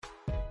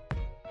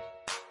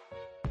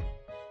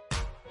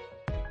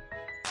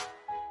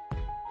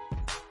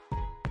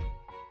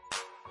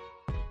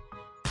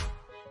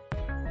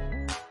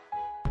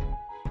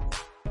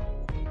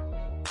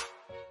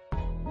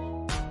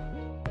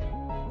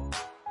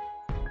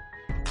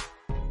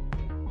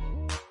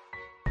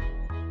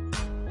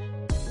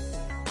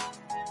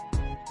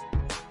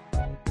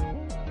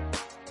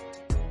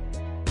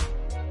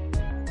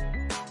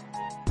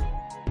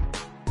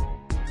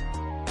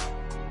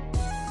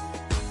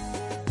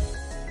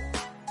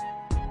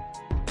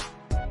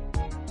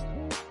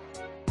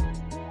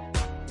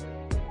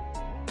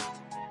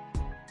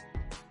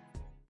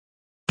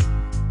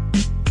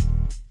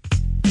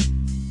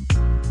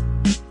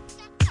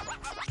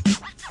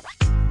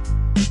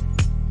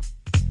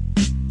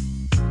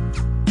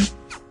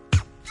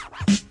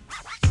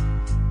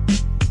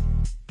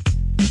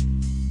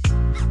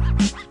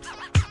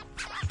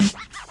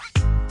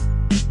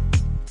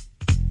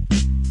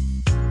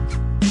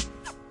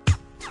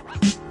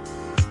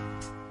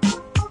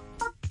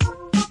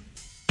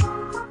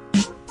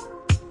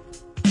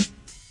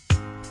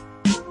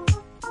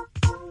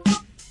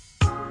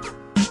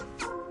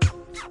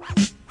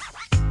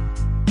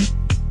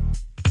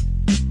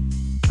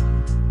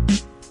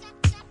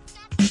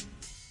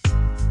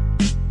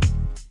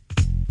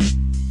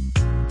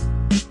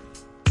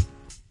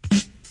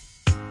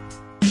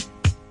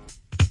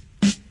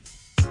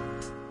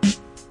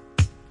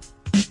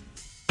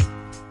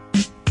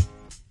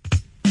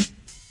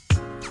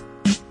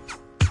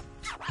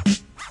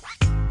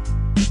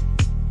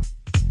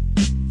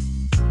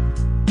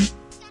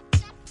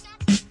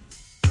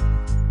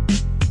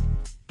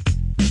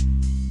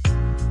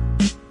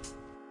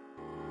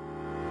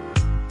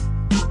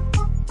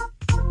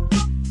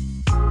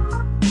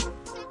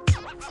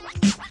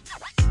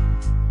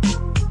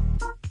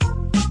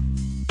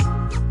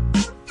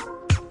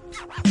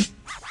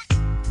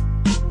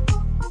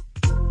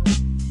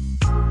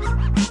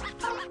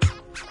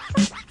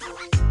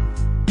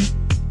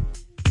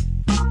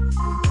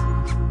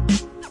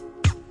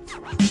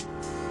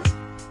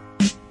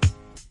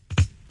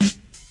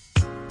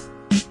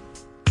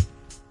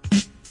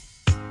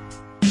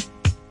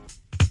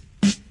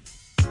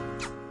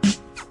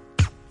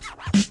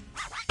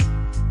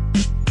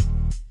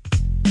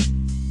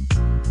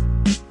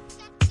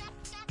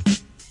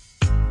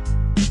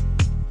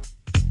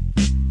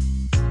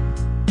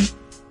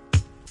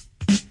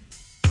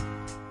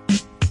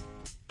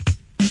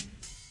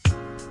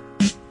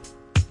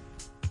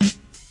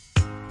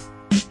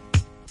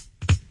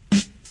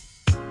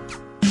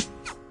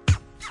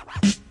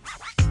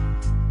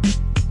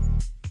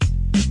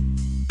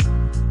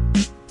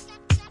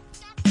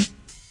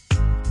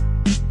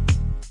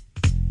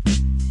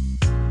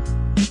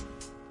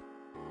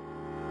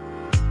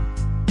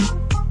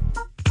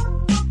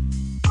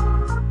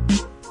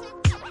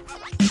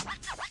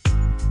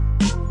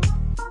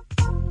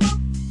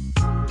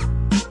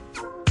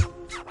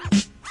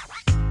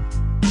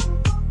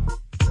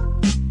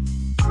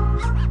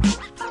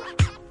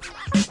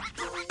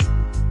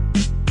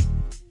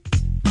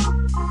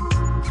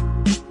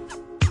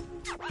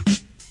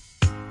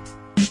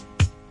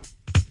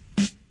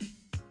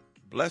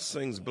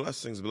Blessings,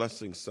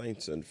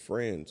 saints and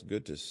friends.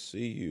 Good to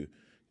see you.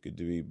 Good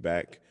to be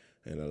back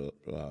in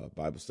a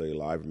Bible study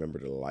live. Remember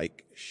to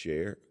like,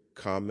 share,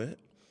 comment.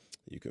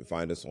 You can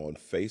find us on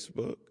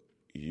Facebook,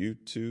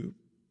 YouTube,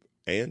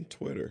 and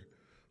Twitter,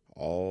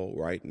 all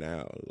right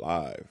now,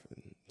 live.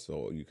 And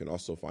so you can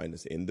also find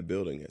us in the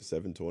building at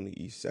 720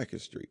 East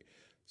 2nd Street.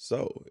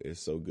 So it's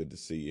so good to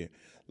see you.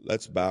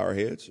 Let's bow our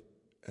heads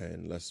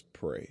and let's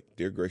pray.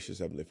 Dear gracious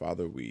Heavenly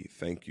Father, we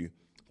thank you,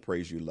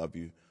 praise you, love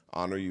you,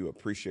 honor you,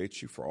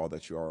 appreciate you for all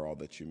that you are, all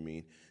that you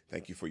mean.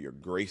 Thank you for your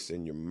grace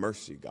and your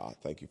mercy, God.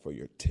 Thank you for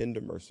your tender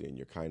mercy and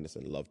your kindness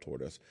and love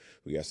toward us.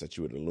 We ask that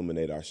you would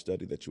illuminate our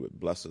study, that you would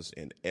bless us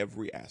in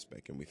every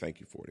aspect, and we thank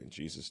you for it in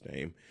Jesus'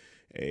 name.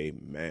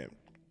 Amen.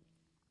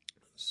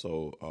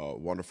 So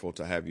wonderful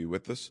to have you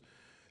with us.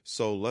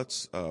 So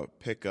let's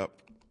pick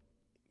up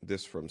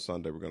this from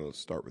Sunday. We're going to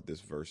start with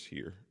this verse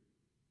here.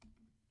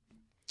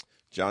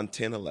 John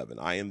 10:11.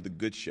 I am the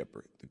good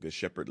shepherd. The good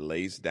shepherd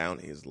lays down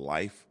his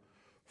life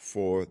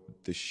for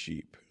the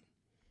sheep.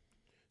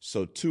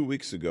 So 2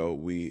 weeks ago,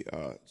 we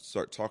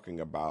start talking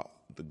about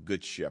the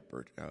good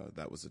shepherd.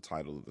 That was the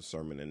title of the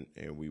sermon,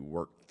 and we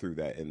worked through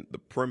that. And the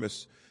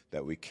premise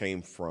that we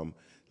came from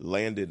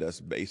landed us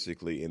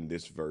basically in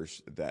this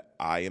verse that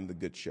I am the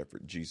good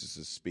shepherd. Jesus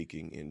is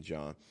speaking in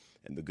John,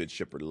 and the good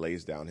shepherd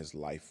lays down his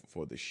life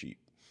for the sheep.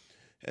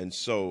 And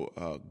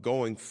so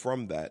going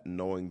from that,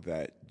 knowing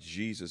that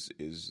Jesus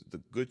is the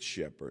good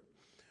shepherd,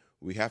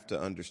 we have to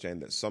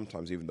understand that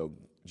sometimes, even though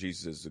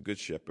Jesus is the good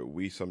shepherd,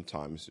 we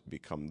sometimes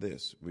become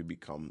this. We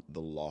become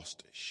the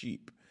lost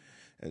sheep.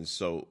 And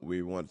so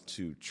we want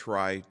to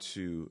try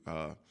to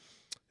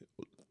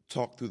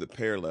talk through the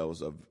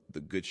parallels of the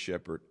good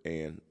shepherd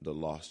and the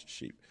lost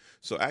sheep.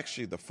 So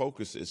actually the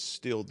focus is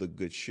still the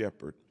good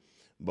shepherd,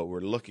 but we're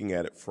looking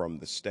at it from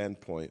the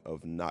standpoint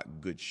of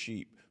not good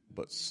sheep,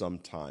 but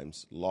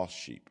sometimes lost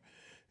sheep.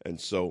 And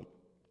so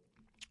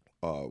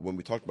when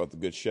we talked about the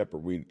good shepherd,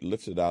 we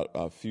lifted out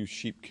a few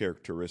sheep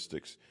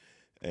characteristics,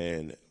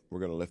 and we're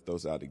going to lift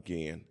those out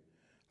again.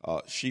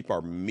 Sheep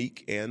are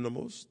meek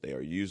animals. They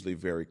are usually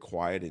very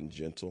quiet and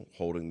gentle,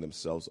 holding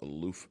themselves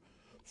aloof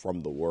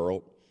from the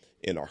world.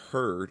 In a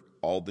herd,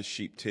 all the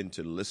sheep tend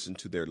to listen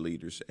to their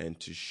leaders and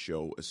to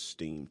show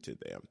esteem to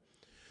them.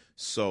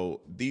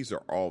 So these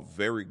are all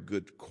very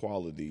good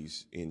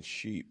qualities in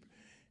sheep.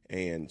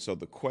 And so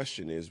the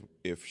question is,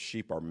 if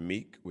sheep are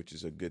meek, which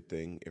is a good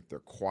thing, if they're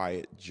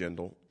quiet,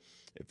 gentle,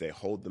 if they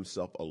hold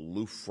themselves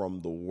aloof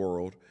from the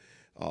world,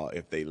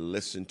 if they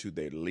listen to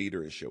their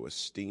leader and show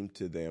esteem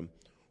to them,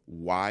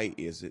 why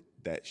is it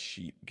that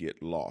sheep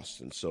get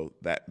lost? And so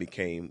that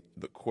became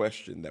the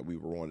question that we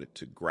wanted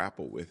to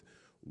grapple with.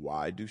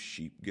 Why do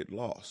sheep get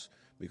lost?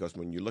 Because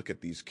when you look at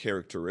these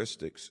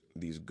characteristics,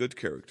 these good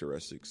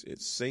characteristics,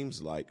 it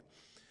seems like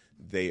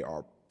they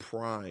are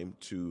primed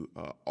to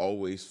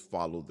always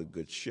follow the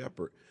good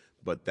shepherd,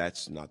 but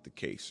that's not the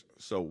case.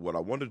 So what I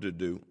wanted to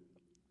do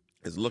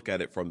is look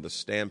at it from the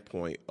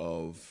standpoint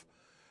of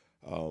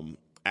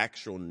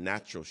actual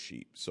natural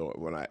sheep. So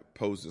when I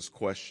pose this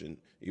question,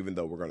 even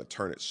though we're going to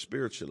turn it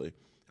spiritually,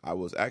 I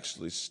was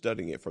actually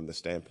studying it from the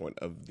standpoint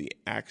of the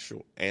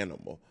actual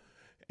animal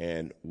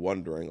and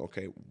wondering,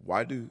 okay,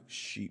 why do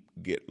sheep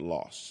get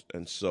lost?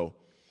 And so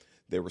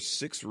there were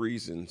 6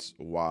 reasons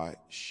why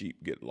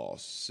sheep get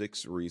lost.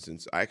 6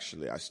 reasons.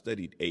 Actually, I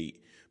studied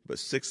 8, but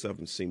 6 of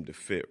them seem to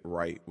fit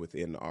right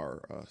within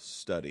our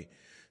study.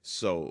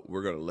 So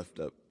we're going to lift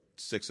up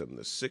 6 of them.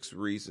 The 6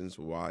 reasons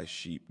why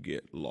sheep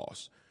get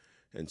lost.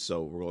 And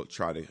so we're going to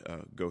try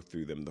to go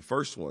through them. The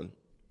first one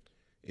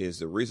is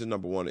the reason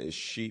number 1 is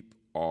sheep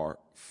are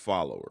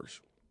followers.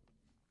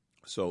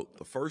 So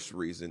the first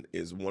reason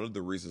is one of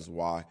the reasons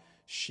why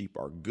sheep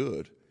are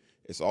good.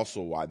 It's also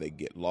why they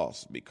get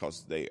lost,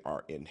 because they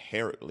are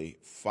inherently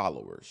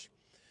followers.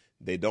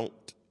 They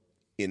don't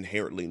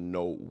inherently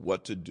know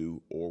what to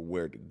do or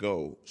where to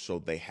go, so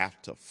they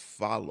have to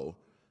follow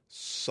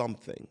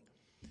something.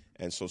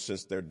 And so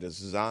since they're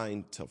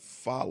designed to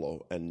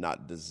follow and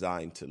not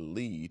designed to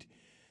lead,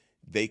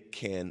 they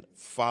can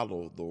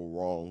follow the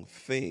wrong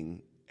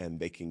thing and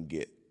they can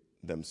get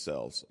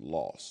themselves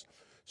lost.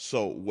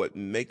 So what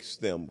makes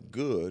them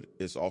good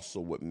is also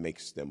what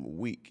makes them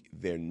weak,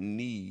 their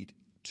need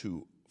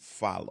to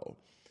follow.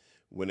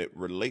 When it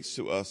relates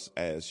to us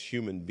as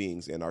human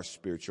beings in our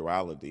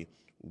spirituality,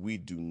 we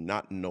do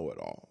not know it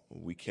all.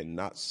 We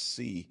cannot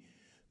see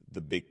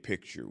the big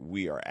picture.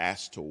 We are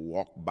asked to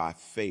walk by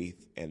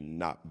faith and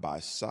not by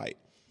sight.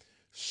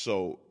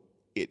 So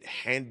it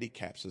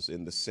handicaps us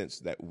in the sense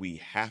that we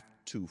have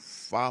to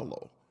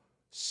follow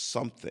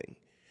something.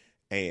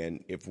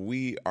 And if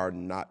we are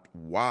not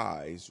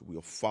wise,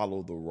 we'll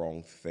follow the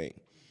wrong thing.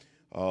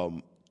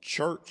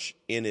 Church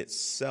in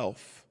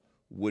itself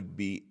would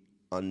be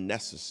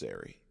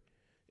unnecessary,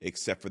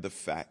 except for the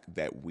fact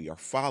that we are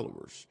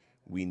followers.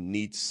 We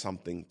need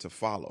something to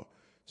follow.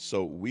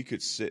 So we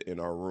could sit in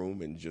our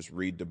room and just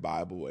read the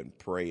Bible and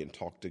pray and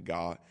talk to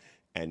God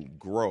and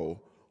grow,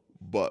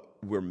 but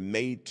we're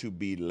made to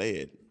be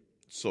led.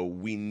 So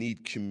we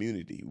need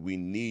community. We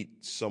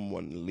need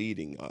someone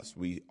leading us.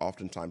 We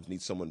oftentimes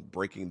need someone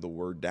breaking the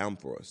word down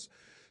for us.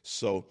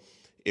 So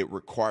it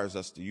requires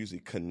us to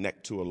usually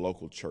connect to a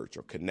local church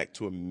or connect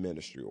to a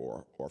ministry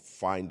or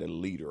find a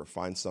leader or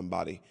find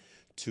somebody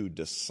to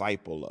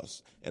disciple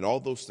us. And all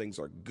those things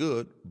are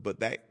good, but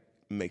that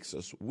makes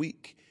us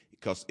weak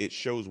because it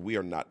shows we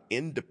are not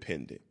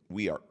independent.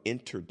 We are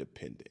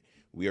interdependent.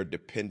 We are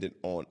dependent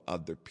on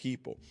other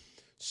people.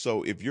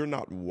 So if you're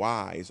not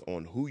wise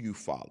on who you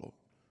follow,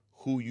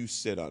 who you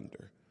sit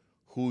under,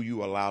 who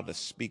you allow to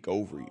speak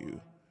over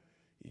you,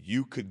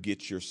 you could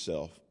get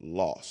yourself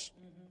lost.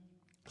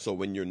 So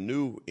when you're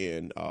new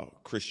in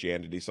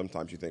Christianity,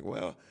 sometimes you think,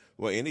 well,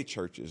 any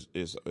church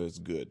is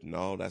good.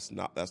 No, that's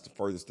the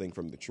furthest thing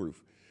from the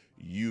truth.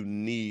 You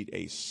need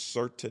a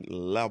certain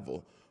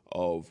level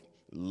of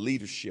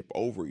leadership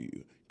over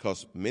you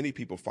because many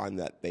people find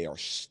that they are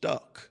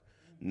stuck,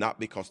 not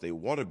because they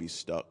want to be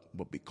stuck,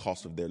 but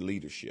because of their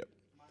leadership,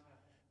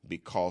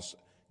 because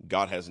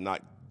God has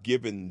not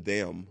given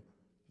them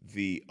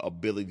the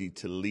ability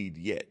to lead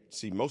yet.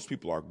 See, most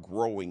people are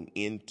growing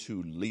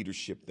into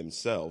leadership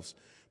themselves,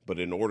 but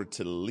in order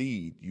to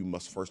lead, you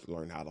must first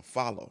learn how to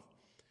follow.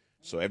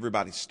 So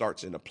everybody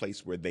starts in a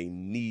place where they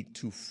need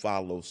to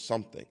follow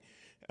something.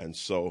 And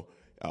so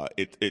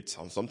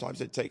sometimes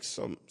it takes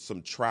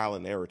some trial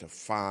and error to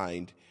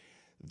find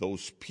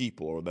those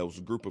people or those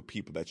group of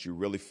people that you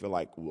really feel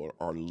like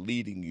are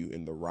leading you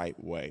in the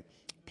right way.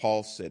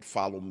 Paul said,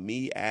 follow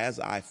me as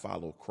I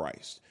follow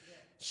Christ.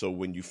 So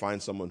when you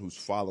find someone who's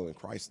following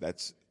Christ,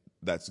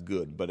 that's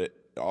good. But it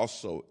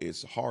also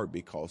is hard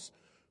because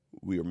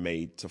we are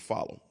made to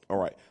follow. All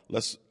right,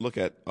 let's look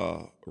at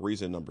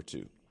reason number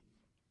 2.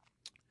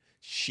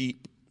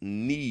 Sheep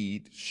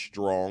need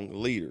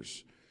strong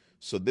leaders.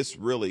 So this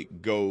really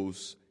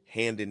goes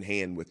hand in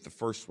hand with the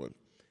first one.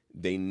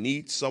 They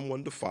need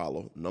someone to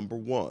follow, number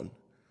 1.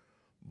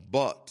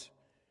 But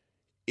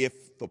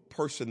if the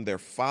person they're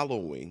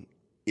following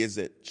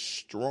isn't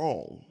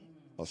strong,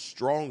 a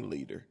strong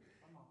leader,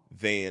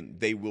 then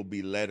they will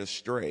be led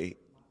astray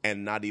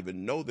and not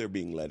even know they're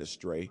being led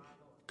astray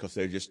because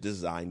they're just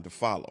designed to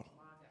follow.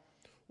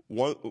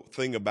 One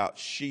thing about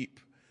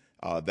sheep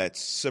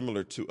that's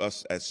similar to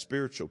us as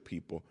spiritual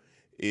people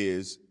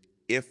is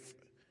if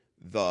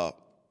the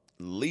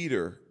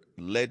leader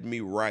led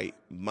me right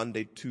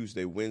Monday,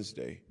 Tuesday,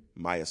 Wednesday,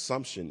 my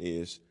assumption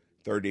is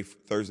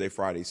Thursday,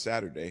 Friday,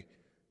 Saturday,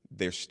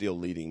 they're still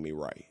leading me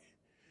right.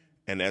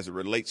 And as it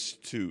relates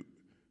to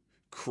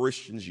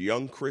Christians,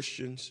 young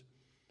Christians,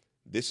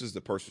 this is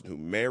the person who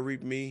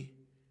married me,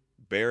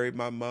 buried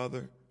my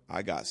mother.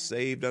 I got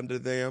saved under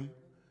them.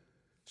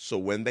 So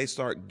when they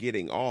start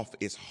getting off,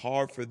 it's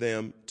hard for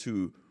them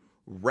to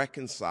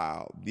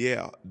reconcile.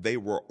 Yeah, they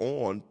were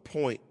on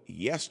point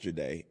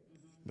yesterday,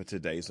 but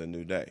today's a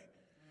new day.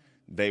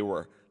 They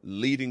were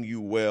leading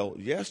you well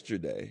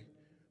yesterday,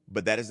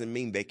 but that doesn't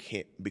mean they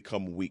can't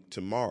become weak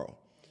tomorrow.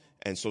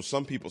 And so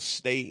some people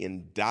stay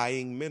in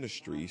dying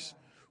ministries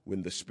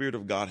when the Spirit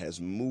of God has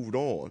moved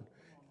on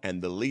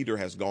and the leader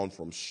has gone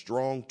from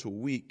strong to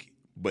weak,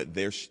 but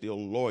they're still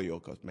loyal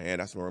because, man,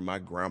 that's where my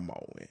grandma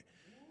went.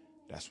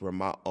 That's where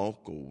my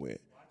uncle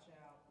went.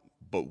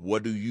 But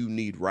what do you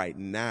need right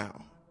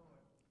now?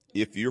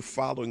 If you're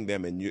following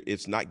them and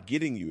it's not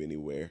getting you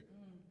anywhere,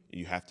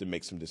 you have to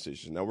make some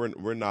decisions. Now,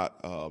 we're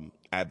not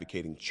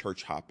advocating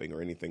church hopping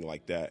or anything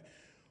like that,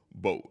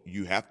 but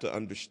you have to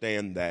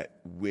understand that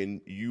when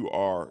you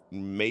are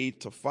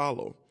made to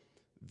follow,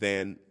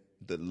 then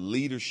the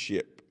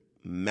leadership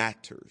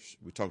matters.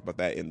 We talked about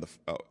that in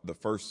the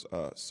first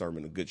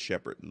sermon, The Good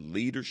Shepherd.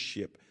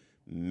 Leadership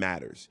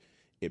matters.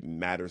 It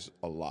matters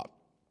a lot.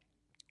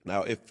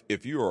 Now,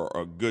 if you are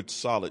a good,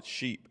 solid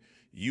sheep,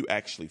 you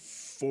actually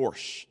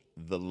force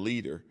the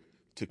leader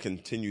to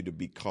continue to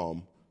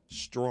become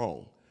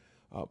strong.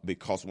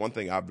 Because one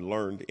thing I've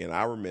learned in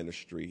our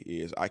ministry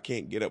is I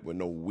can't get up with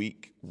no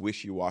weak,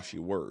 wishy-washy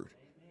word.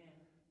 Amen.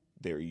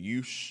 They're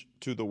used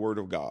to the word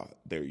of God.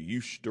 They're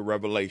used to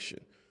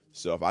revelation.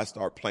 So if I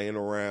start playing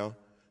around,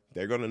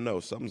 they're going to know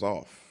something's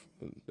off.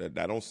 That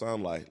don't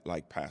sound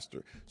like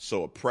pastor.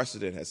 So a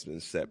precedent has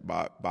been set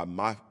by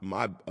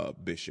my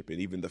bishop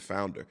and even the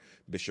founder,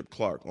 Bishop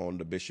Clark, on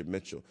to Bishop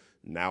Mitchell.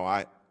 Now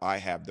I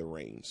have the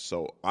reins.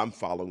 So I'm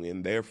following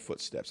in their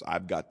footsteps.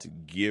 I've got to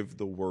give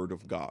the word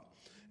of God.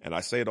 And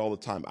I say it all the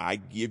time. I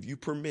give you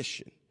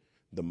permission.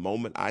 The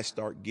moment I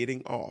start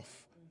getting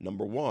off,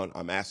 number 1,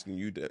 I'm asking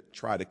you to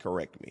try to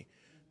correct me.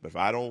 But if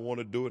I don't want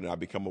to do it and I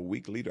become a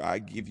weak leader, I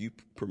give you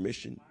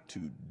permission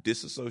to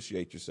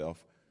disassociate yourself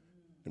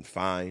and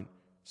find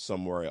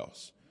somewhere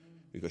else.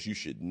 Because you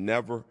should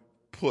never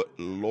put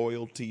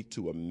loyalty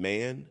to a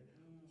man,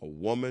 a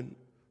woman,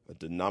 a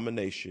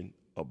denomination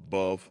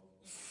above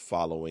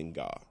following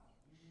God.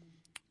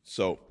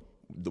 So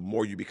the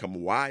more you become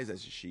wise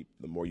as a sheep,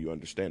 the more you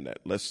understand that.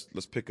 Let's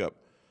pick up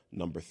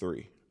number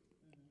 3.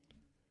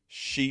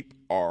 Sheep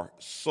are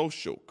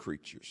social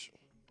creatures.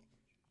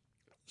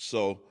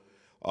 So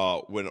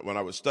when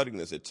I was studying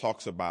this, it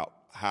talks about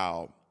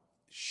how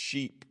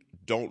sheep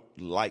don't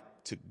like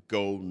to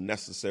go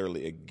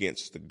necessarily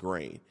against the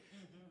grain.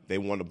 They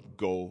want to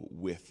go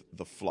with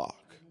the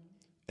flock.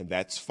 And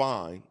that's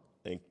fine,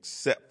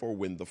 except for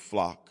when the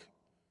flock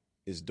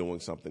is doing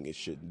something it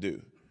shouldn't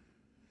do.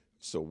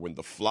 So when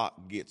the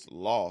flock gets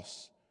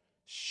lost,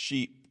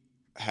 sheep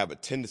have a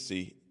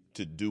tendency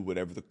to do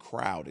whatever the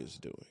crowd is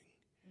doing.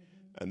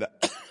 And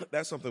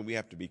that's something we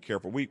have to be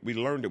careful. We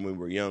learned it when we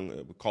were young.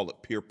 We call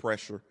it peer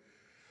pressure.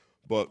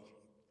 But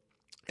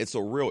it's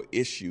a real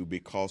issue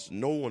because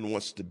no one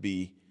wants to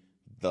be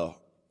the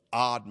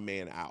odd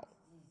man out,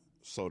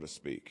 so to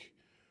speak.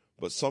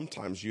 But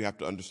sometimes you have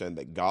to understand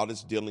that God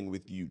is dealing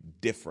with you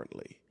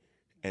differently.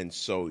 And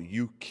so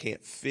you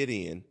can't fit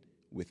in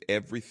with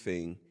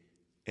everything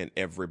and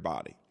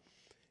everybody.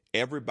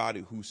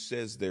 Everybody who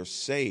says they're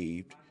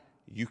saved,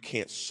 you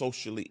can't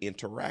socially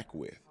interact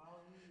with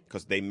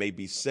because they may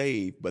be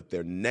saved, but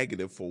they're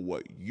negative for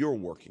what you're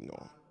working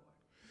on.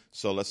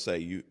 So let's say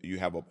you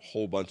have a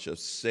whole bunch of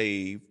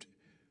saved,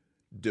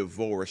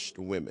 divorced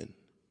women,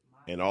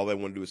 and all they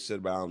want to do is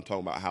sit around and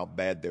talk about how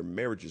bad their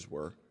marriages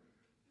were,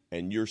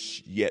 and you're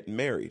yet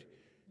married.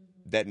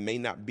 That may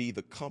not be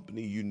the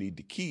company you need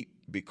to keep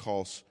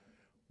because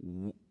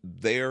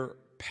their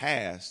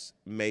past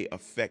may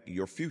affect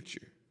your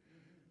future.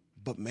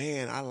 But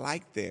man, I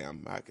like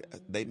them.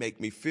 They make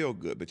me feel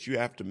good. But you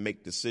have to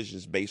make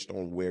decisions based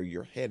on where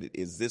you're headed.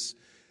 Is this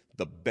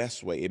the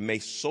best way? It may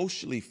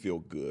socially feel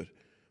good,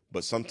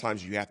 but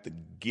sometimes you have to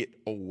get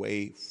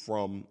away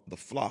from the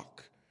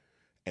flock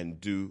and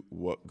do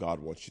what God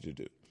wants you to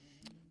do.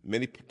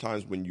 Many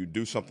times when you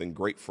do something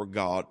great for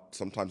God,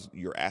 sometimes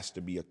you're asked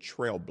to be a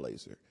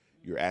trailblazer.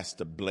 You're asked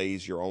to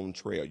blaze your own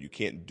trail. You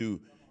can't do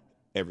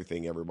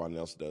everything everyone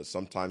else does.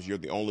 Sometimes you're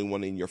the only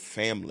one in your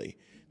family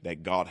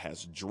that God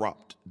has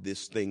dropped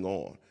this thing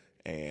on,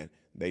 and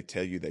they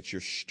tell you that you're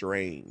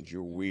strange,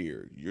 you're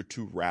weird, you're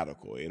too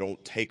radical. It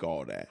don't take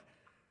all that.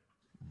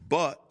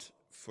 But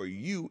for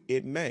you,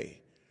 it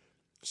may.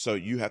 So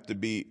you have to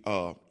be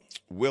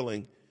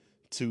willing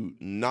to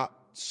not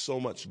so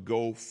much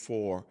go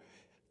for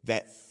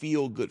that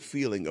feel-good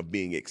feeling of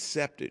being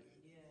accepted.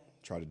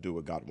 Try to do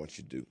what God wants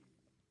you to do.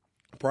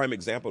 A prime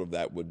example of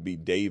that would be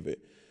David,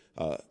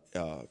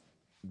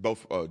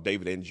 both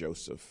David and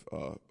Joseph.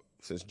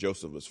 Since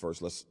Joseph was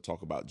first, let's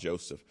talk about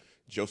Joseph.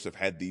 Joseph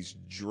had these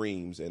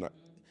dreams, and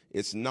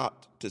it's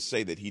not to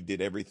say that he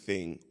did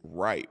everything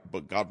right,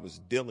 but God was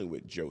dealing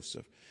with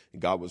Joseph.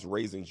 God was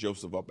raising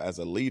Joseph up as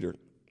a leader,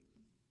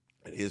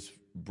 and his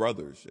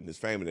brothers and his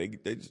family,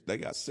 they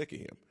got sick of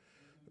him.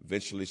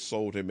 Eventually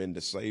sold him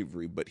into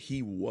slavery, but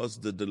he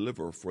was the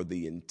deliverer for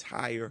the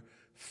entire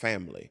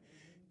family.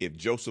 If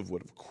Joseph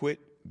would have quit,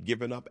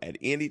 given up at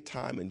any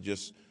time and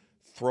just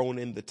thrown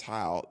in the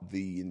towel,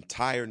 the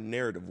entire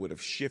narrative would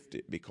have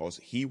shifted because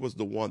he was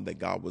the one that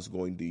God was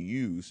going to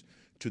use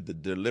to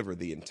deliver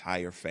the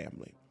entire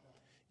family.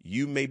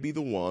 You may be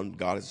the one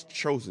God has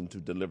chosen to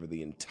deliver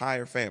the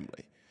entire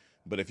family,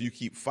 but if you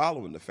keep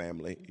following the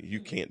family, you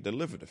can't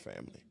deliver the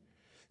family.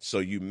 So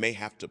you may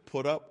have to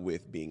put up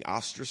with being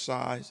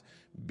ostracized,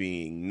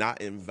 being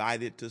not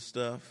invited to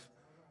stuff.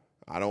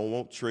 I don't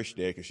want Trish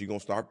there because she's going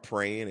to start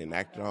praying and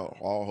acting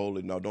all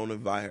holy. No, don't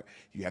invite her.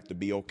 You have to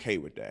be okay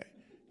with that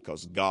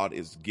because God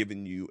is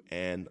giving you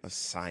an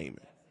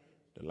assignment.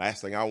 The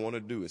last thing I want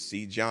to do is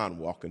see John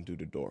walking through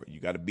the door.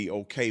 You got to be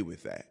okay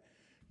with that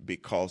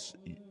because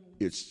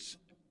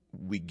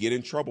we get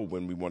in trouble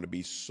when we want to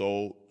be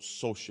so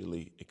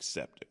socially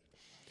accepted.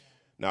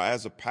 Now,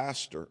 as a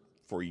pastor,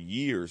 for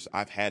years,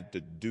 I've had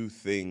to do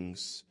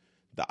things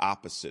the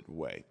opposite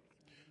way.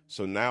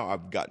 So now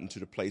I've gotten to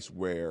the place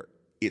where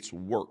it's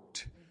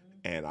worked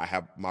and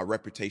my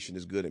reputation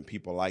is good and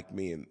people like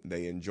me and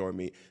they enjoy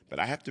me. But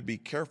I have to be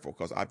careful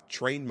because I've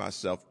trained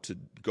myself to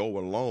go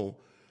alone.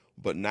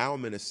 But now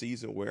I'm in a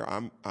season where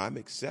I'm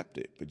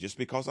accepted. But just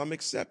because I'm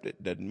accepted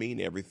doesn't mean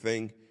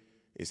everything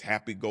is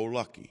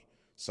happy-go-lucky.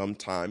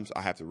 Sometimes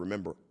I have to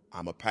remember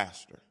I'm a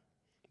pastor.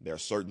 There are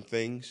certain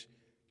things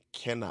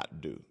cannot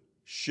do,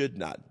 should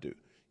not do.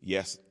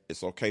 Yes,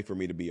 it's okay for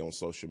me to be on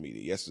social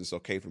media. Yes, it's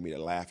okay for me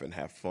to laugh and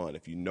have fun.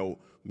 If you know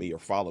me or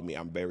follow me,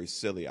 I'm very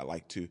silly. I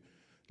like to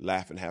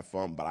laugh and have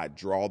fun, but I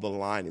draw the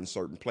line in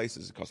certain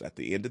places because at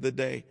the end of the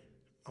day,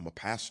 I'm a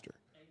pastor.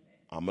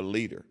 I'm a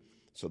leader.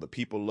 So the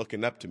people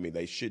looking up to me,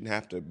 they shouldn't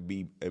have to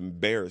be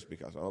embarrassed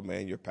because, oh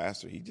man, you're a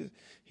pastor.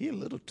 He a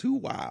little too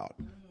wild.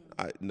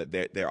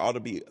 There ought to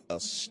be a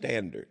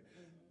standard.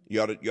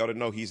 You ought to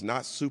know he's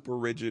not super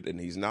rigid and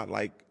he's not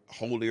like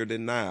holier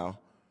than thou.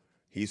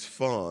 He's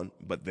fun,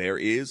 but there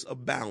is a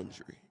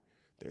boundary.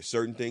 There's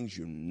certain things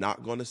you're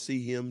not going to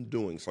see him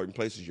doing, certain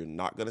places you're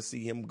not going to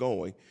see him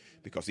going,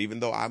 because even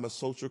though I'm a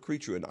social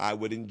creature and I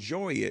would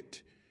enjoy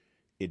it,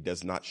 it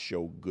does not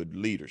show good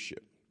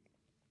leadership.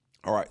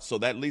 All right, so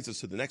that leads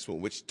us to the next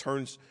one, which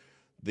turns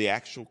the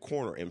actual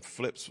corner and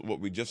flips what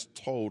we just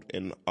told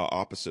in an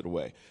opposite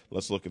way.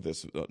 Let's look at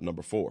this,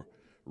 number 4.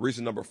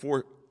 Reason number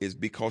 4 is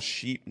because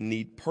sheep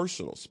need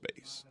personal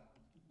space.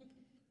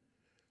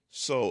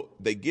 So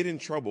they get in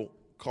trouble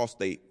because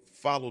they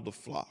follow the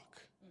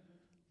flock.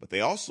 But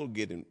they also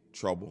get in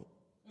trouble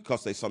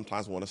because they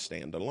sometimes want to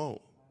stand alone.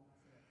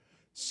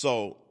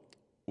 So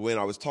when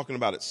I was talking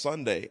about it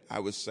Sunday, I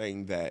was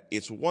saying that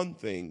it's one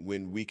thing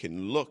when we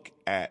can look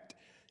at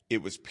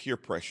it was peer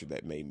pressure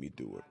that made me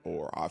do it,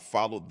 or I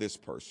followed this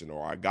person,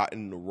 or I got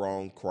in the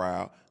wrong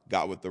crowd,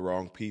 got with the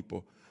wrong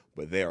people.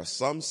 But there are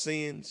some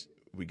sins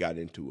we got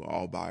into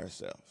all by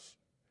ourselves.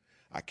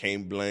 I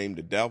can't blame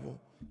the devil.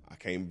 I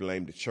can't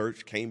blame the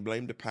church. Can't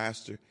blame the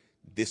pastor.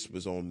 This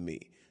was on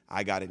me.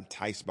 I got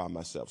enticed by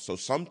myself. So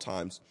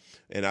sometimes,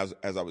 and as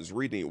I was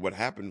reading it, what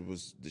happened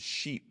was the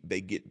sheep,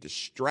 they get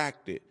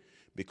distracted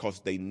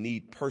because they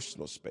need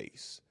personal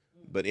space.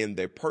 But in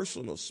their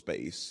personal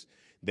space,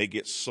 they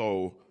get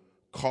so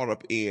caught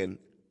up in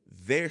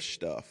their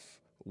stuff,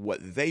 what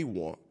they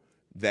want,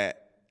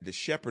 that the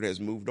shepherd has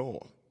moved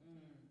on.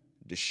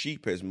 The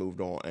sheep has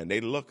moved on, and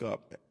they look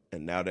up,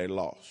 and now they're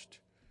lost.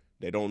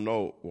 They don't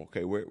know,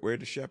 okay,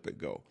 where'd the shepherd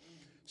go?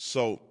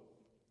 So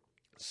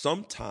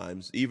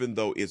sometimes, even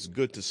though it's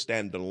good to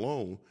stand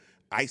alone,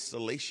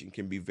 isolation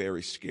can be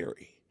very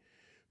scary.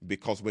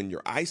 Because when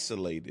you're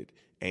isolated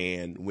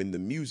and when the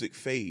music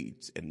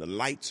fades and the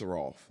lights are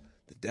off,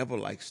 the devil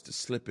likes to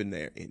slip in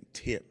there and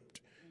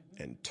tempt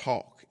and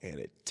talk and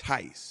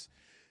entice.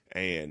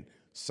 And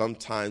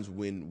sometimes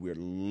when we're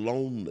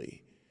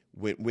lonely,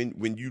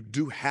 when you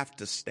do have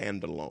to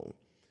stand alone,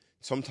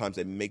 sometimes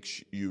it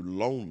makes you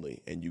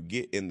lonely, and you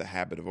get in the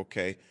habit of,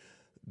 okay,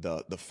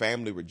 the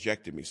family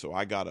rejected me, so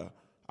I gotta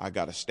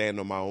stand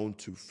on my own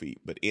 2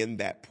 feet. But in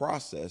that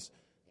process,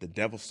 the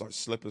devil starts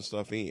slipping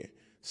stuff in,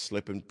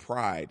 slipping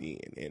pride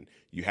in, and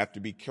you have to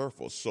be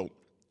careful. So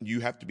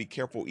you have to be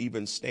careful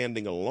even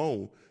standing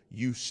alone.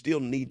 You still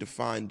need to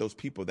find those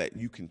people that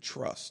you can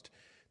trust,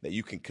 that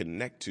you can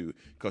connect to,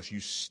 because you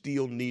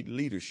still need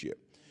leadership.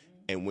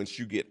 And once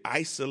you get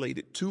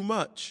isolated too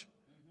much,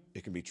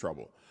 it can be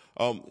trouble.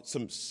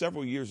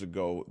 Several years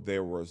ago,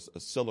 there was a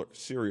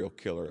serial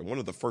killer, and one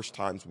of the first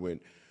times when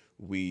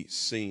we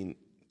seen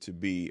to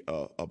be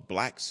a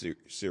black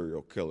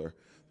serial killer,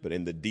 but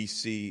in the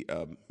D.C.,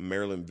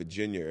 Maryland,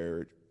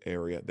 Virginia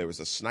area, there was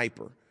a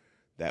sniper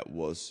that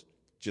was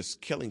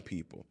just killing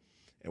people.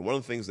 And one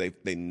of the things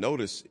they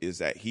noticed is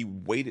that he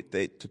waited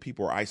till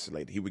people were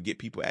isolated. He would get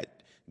people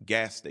at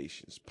gas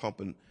stations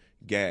pumping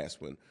gas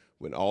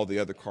when all the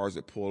other cars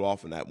had pulled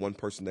off and that one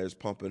person there's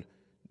pumping,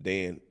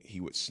 then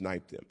he would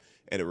snipe them.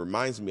 And it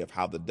reminds me of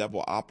how the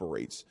devil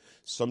operates.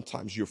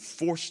 Sometimes you're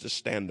forced to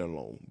stand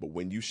alone, but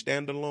when you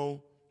stand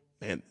alone,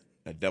 man,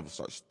 the devil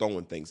starts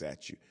throwing things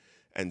at you.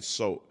 And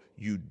so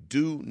you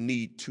do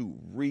need to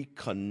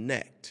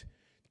reconnect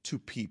to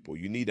people.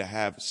 You need to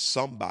have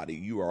somebody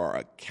you are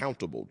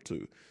accountable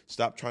to.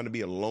 Stop trying to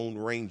be a lone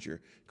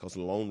ranger, because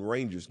lone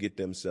rangers get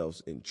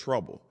themselves in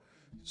trouble.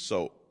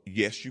 So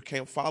yes, you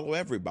can't follow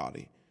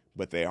everybody,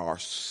 but there are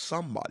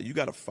somebody. You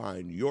got to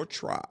find your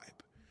tribe.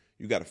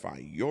 You got to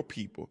find your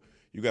people.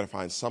 You got to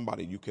find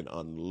somebody you can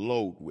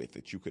unload with,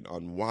 that you can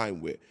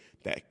unwind with,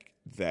 that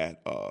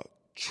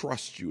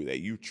trust you, that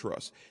you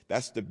trust.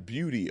 That's the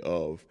beauty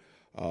of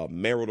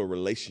marital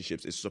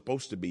relationships. It's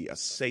supposed to be a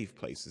safe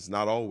place. It's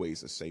not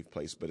always a safe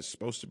place, but it's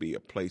supposed to be a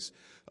place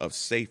of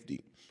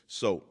safety.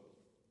 So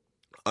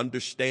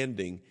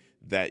understanding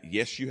that,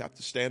 yes, you have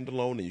to stand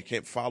alone and you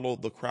can't follow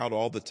the crowd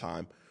all the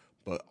time,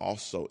 but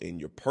also in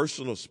your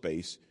personal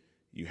space,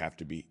 you have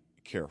to be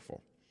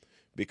careful.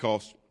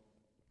 Because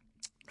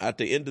at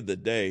the end of the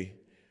day,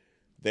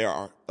 there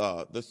are,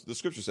 the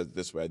scripture says it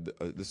this way,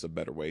 this is a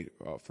better way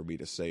for me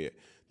to say it.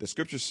 The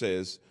scripture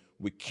says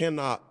we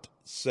cannot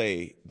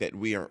say that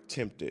we are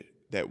tempted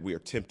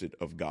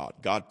of God.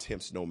 God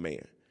tempts no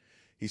man.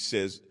 He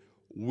says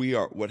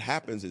what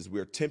happens is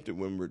we're tempted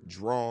when we're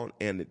drawn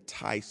and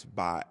enticed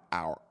by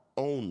our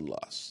own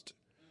lust.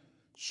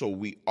 So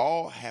we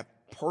all have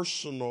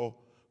personal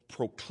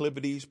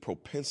proclivities,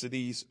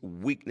 propensities,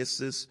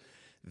 weaknesses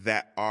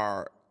that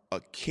are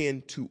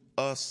akin to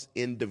us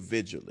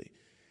individually.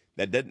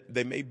 That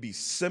they may be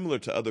similar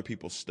to other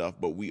people's stuff,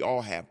 but we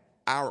all have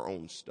our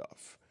own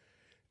stuff.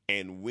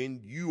 And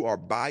when you are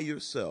by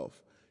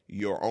yourself,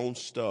 your own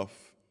stuff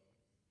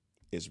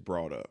is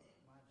brought up.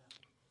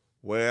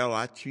 Well,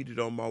 I cheated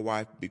on my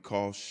wife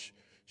because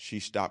she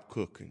stopped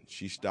cooking.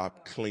 She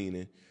stopped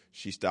cleaning.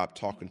 She stopped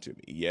talking to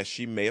me. Yes,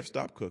 she may have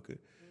stopped cooking.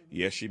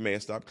 Yes, she may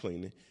have stopped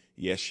cleaning.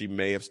 Yes, she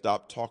may have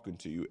stopped talking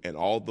to you. And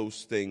all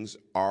those things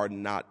are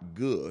not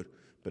good.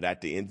 But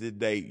at the end of the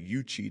day,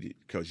 you cheated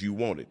because you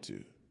wanted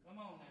to. Come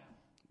on now.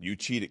 You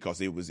cheated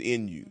because it was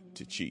in you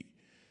to cheat.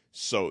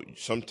 So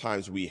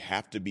sometimes we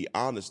have to be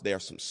honest.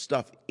 There's some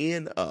stuff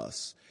in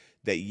us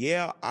that,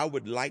 yeah, I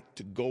would like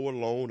to go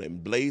alone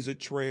and blaze a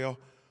trail,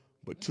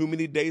 but too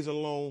many days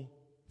alone,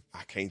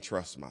 I can't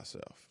trust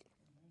myself.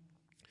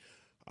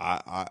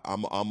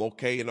 I'm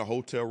okay in a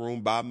hotel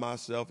room by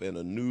myself in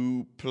a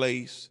new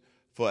place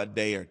for a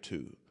day or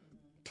two.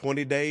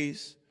 20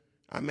 days,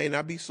 I may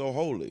not be so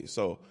holy.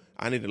 So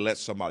I need to let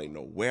somebody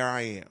know where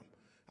I am.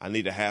 I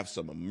need to have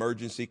some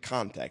emergency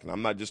contact. And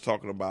I'm not just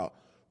talking about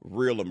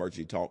real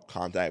emergency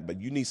contact,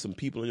 but you need some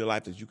people in your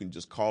life that you can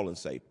just call and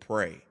say,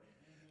 pray.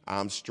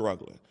 I'm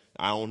struggling.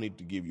 I don't need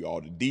to give you all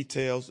the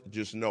details.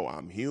 Just know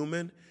I'm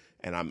human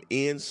and I'm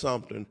in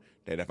something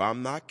that if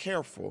I'm not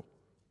careful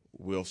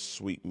will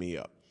sweep me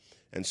up.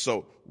 And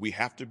so we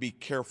have to be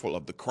careful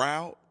of the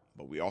crowd,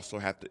 but we also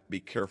have to be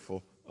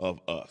careful of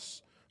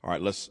us. All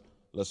right, let's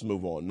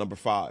move on. Number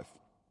 5,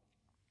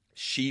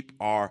 sheep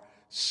are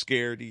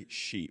scaredy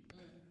sheep.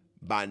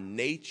 By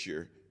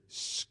nature,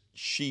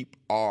 sheep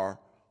are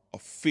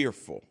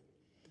fearful.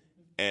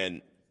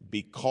 And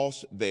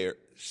because they're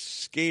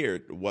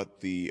scared, what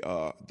the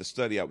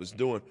study I was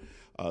doing,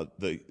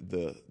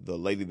 the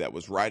lady that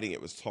was writing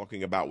it was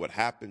talking about what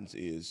happens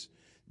is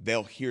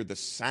they'll hear the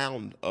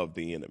sound of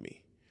the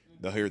enemy.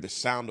 They'll hear the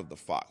sound of the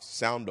fox,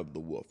 sound of the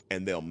wolf,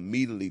 and they'll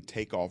immediately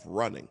take off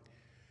running.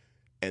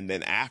 And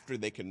then after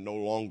they can no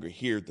longer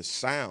hear the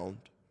sound,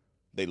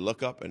 they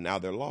look up and now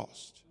they're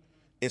lost.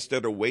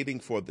 Instead of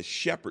waiting for the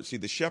shepherd. See,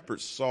 the shepherd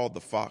saw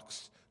the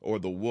fox or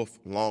the wolf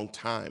long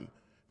time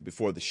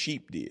before the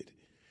sheep did.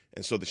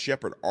 And so the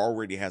shepherd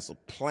already has a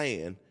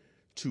plan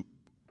to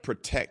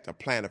protect, a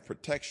plan of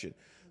protection.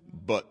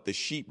 But the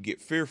sheep get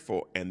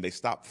fearful and they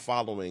stop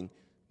following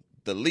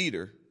the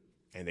leader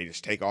and they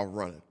just take off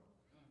running.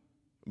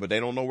 But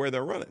they don't know where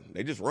they're running.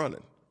 They're just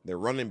running. They're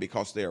running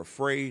because they're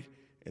afraid,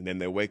 and then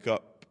they wake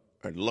up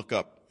and look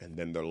up, and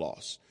then they're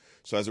lost.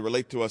 So as it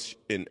relates to us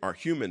in our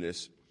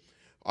humanness,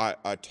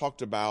 I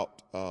talked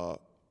about a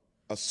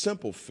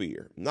simple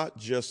fear, not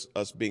just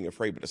us being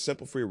afraid, but a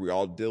simple fear we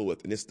all deal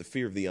with, and it's the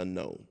fear of the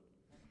unknown.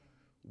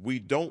 We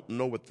don't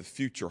know what the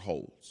future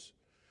holds.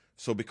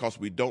 So because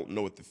we don't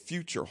know what the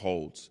future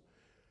holds,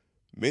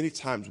 many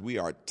times we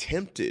are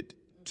tempted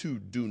to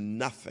do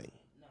nothing.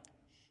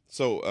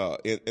 So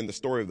in the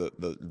story of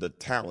the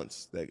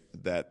talents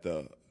that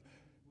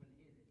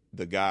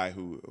the guy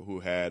who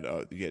had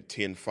he had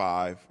 10,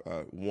 5,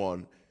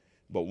 1,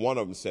 but one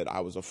of them said, I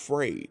was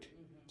afraid.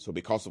 So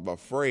because of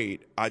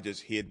afraid, I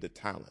just hid the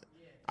talent.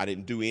 I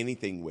didn't do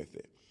anything with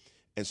it.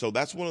 And so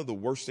that's one of the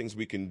worst things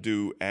we can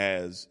do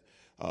as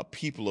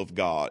people of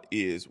God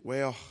is,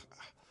 well,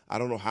 I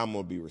don't know how I'm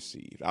going to be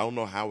received. I don't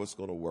know how it's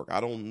going to work.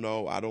 I don't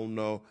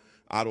know.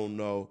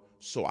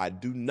 So I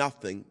do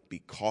nothing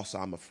because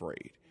I'm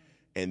afraid.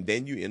 And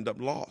then you end up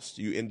lost.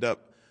 You end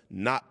up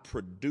not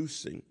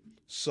producing.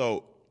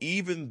 So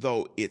even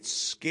though it's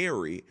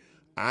scary,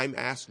 I'm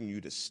asking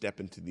you to step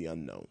into the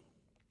unknown.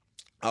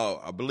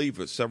 I believe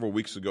it was several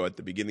weeks ago at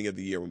the beginning of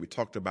the year when we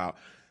talked about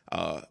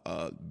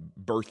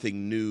birthing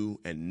new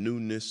and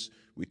newness,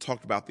 we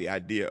talked about the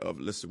idea of,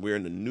 listen, we're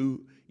in a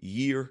new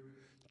year.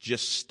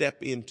 Just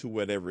step into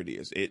whatever it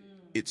is.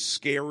 It's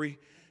scary.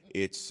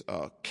 It's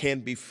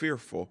can be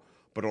fearful.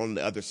 But on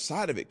the other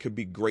side of it could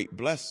be great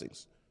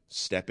blessings.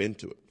 Step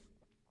into it.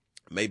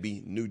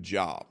 Maybe new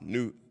job,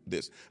 new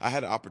this. I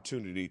had an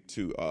opportunity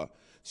to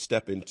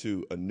step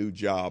into a new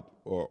job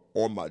or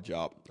on my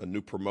job, a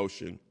new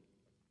promotion.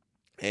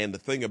 And the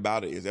thing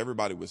about it is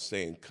everybody was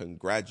saying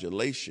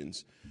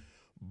congratulations,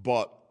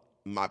 but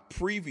my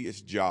previous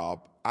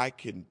job, I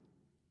can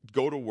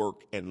go to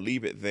work and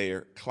leave it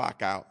there,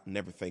 clock out,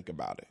 never think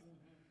about it.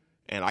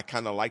 And I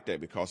kind of like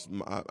that because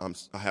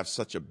I have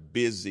such a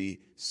busy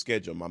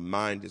schedule. My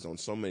mind is on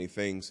so many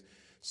things.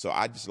 So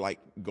I just like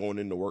going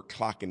into work,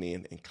 clocking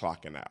in and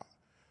clocking out.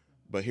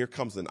 But here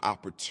comes an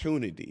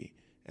opportunity.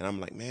 And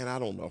I'm like, man, I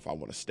don't know if I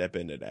want to step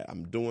into that.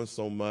 I'm doing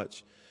so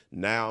much.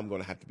 Now I'm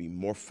going to have to be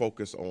more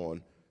focused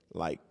on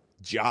like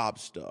job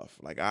stuff.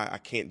 Like I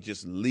can't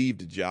just leave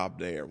the job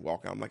there and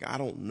walk out. I'm like, I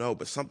don't know.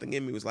 But something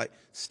in me was like,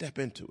 step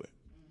into it.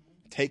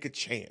 Take a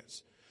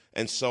chance.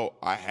 And so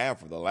I have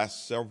for the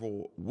last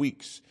several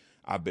weeks,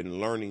 I've been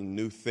learning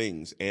new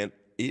things. And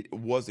it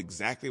was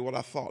exactly what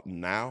I thought.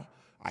 Now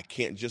I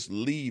can't just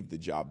leave the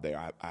job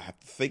there. I have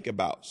to think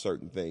about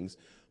certain things.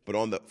 But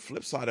on the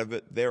flip side of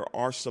it, there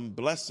are some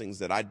blessings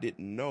that I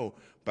didn't know,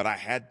 but I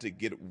had to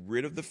get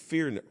rid of the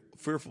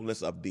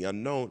fearfulness of the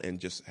unknown and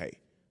just, hey,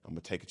 I'm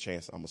going to take a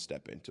chance. I'm going to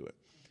step into it.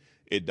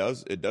 It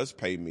does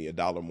pay me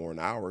 $1 more an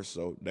hour,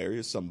 so there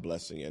is some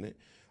blessing in it.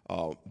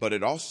 But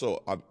it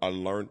also, I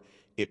learned,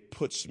 it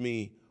puts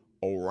me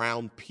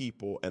around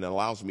people and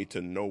allows me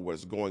to know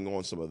what's going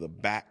on, some of the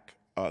back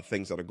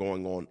things that are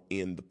going on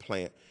in the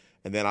plant.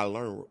 And then I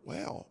learned,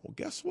 well,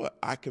 guess what?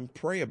 I can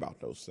pray about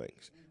those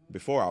things.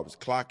 Before I was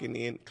clocking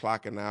in,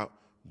 clocking out,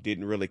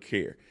 didn't really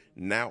care.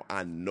 Now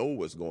I know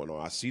what's going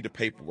on. I see the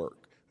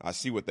paperwork. I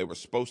see what they were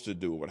supposed to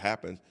do, what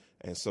happened.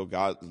 And so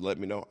God let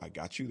me know, I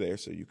got you there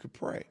so you could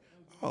pray.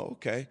 Oh,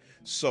 okay.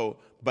 So,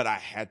 but I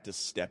had to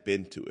step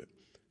into it.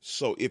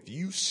 So if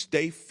you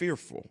stay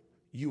fearful,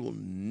 you will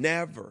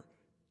never,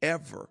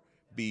 ever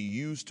be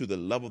used to the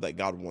level that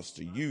God wants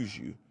to use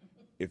you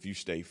if you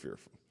stay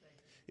fearful.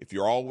 If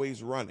you're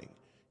always running,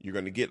 you're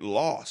going to get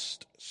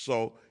lost.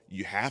 So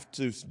you have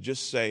to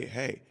just say,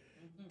 hey,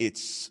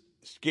 it's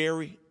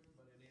scary,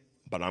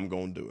 but I'm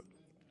going to do it.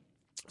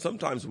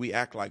 Sometimes we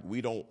act like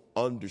we don't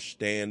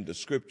understand the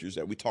scriptures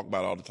that we talk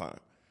about all the time.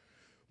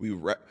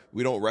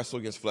 We don't wrestle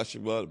against flesh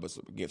and blood, but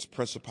against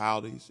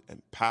principalities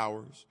and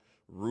powers,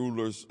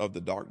 rulers of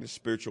the darkness,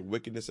 spiritual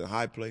wickedness in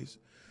high place.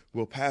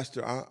 Well,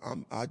 Pastor,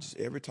 I just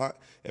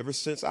ever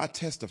since I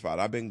testified,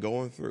 I've been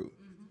going through.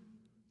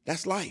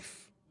 That's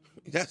life.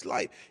 That's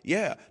life.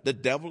 Yeah, the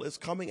devil is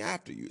coming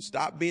after you.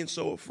 Stop being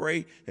so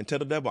afraid and tell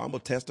the devil, I'm gonna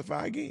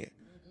testify again.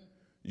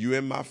 You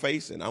in my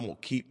face, and I'm gonna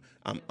keep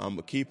on.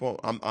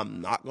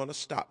 I'm not gonna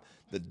stop.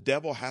 The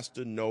devil has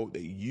to know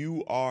that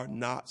you are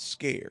not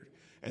scared.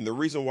 And the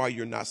reason why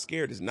you're not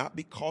scared is not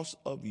because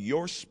of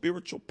your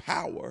spiritual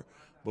power,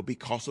 but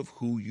because of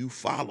who you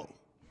follow.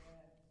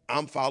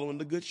 I'm following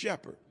the Good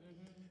Shepherd.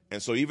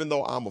 And so even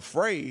though I'm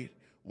afraid,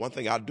 one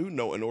thing I do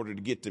know, in order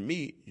to get to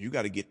me, you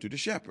got to get to the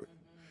shepherd.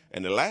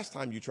 And the last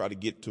time you try to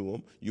get to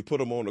him, you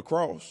put him on the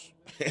cross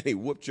and he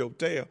whooped your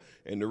tail.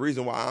 And the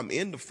reason why I'm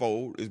in the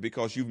fold is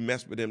because you've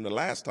messed with him the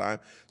last time.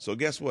 So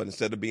guess what?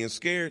 Instead of being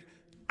scared,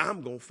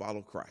 I'm going to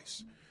follow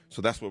Christ.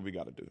 So that's what we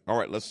got to do. All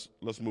right, let's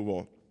move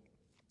on.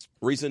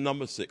 Reason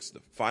number 6, the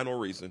final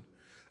reason,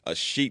 a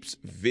sheep's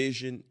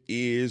vision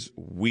is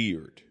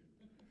weird.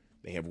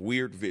 They have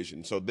weird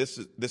vision. So this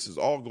is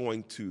all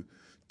going to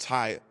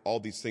tie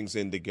all these things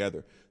in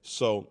together.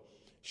 So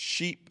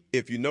sheep,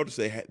 if you notice,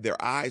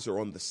 their eyes are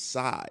on the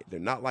side. They're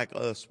not like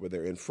us where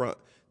they're in front.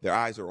 Their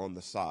eyes are on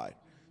the side.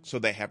 So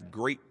they have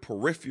great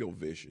peripheral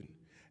vision,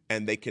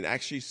 and they can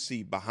actually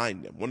see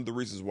behind them. One of the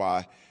reasons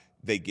why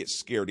they get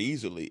scared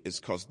easily is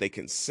because they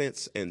can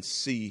sense and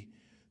see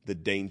the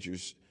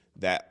dangers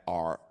that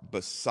are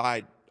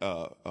beside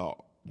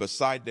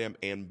them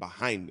and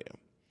behind them,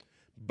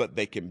 but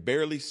they can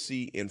barely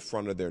see in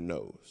front of their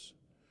nose.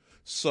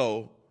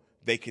 So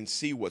they can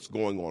see what's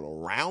going on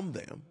around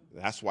them.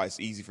 That's why it's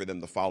easy for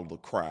them to follow the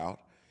crowd.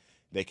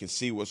 They can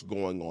see what's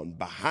going on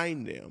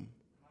behind them,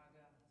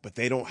 but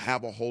they don't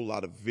have a whole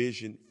lot of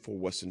vision for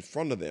what's in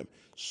front of them.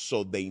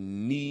 So they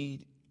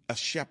need a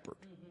shepherd.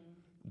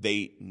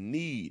 They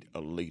need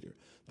a leader.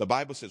 The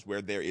Bible says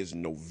where there is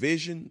no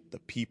vision, the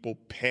people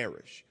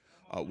perish.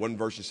 One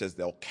version says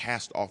they'll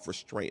cast off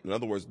restraint. In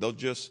other words,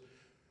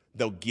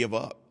 they'll give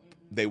up.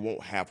 They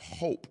won't have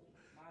hope.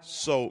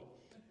 So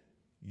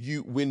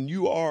when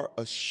you are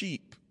a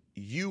sheep,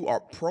 you are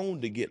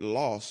prone to get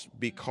lost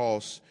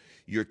because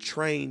you're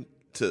trained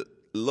to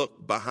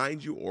look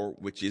behind you, or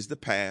which is the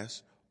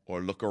past,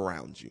 or look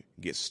around you,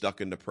 get stuck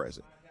in the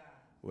present.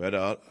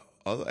 Well,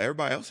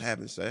 everybody else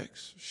having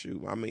sex.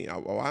 Shoot, I mean,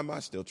 why am I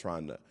still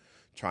trying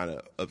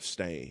to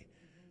abstain?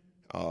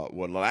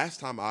 Well, the last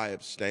time I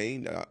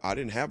abstained, I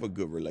didn't have a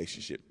good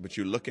relationship. But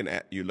you're looking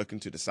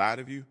to the side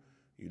of you,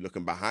 you're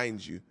looking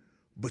behind you,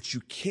 but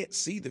you can't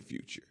see the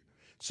future.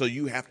 So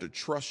you have to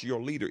trust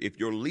your leader. If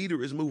your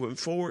leader is moving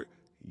forward,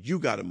 you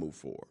got to move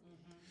forward.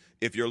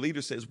 If your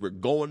leader says we're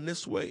going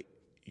this way,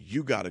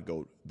 you got to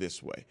go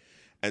this way.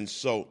 And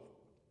so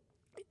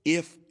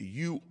if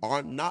you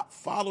are not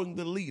following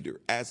the leader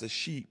as a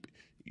sheep,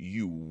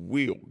 you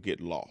will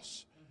get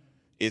lost.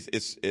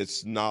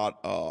 It's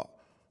not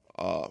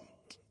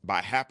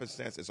by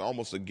happenstance. It's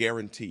almost a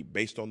guarantee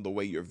based on the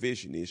way your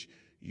vision is.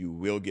 You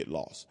will get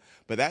lost.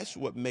 But that's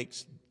what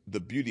makes the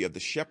beauty of the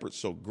shepherd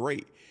so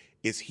great,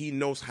 is he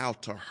knows how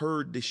to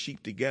herd the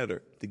sheep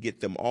together to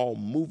get them all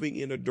moving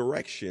in a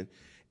direction,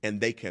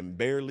 and they can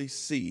barely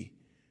see.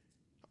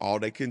 All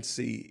they can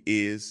see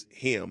is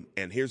him.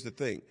 And here's the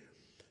thing.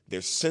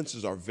 Their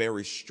senses are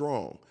very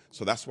strong.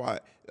 So that's why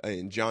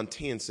in John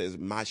 10 says,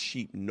 my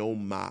sheep know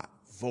my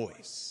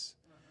voice.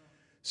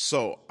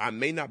 So I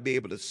may not be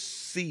able to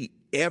see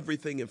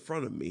everything in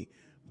front of me,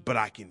 but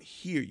I can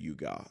hear you,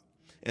 God.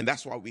 And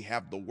that's why we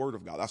have the word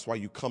of God. That's why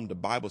you come to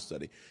Bible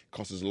study,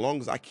 because as long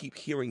as I keep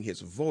hearing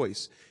his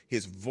voice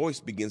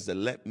begins to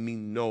let me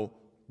know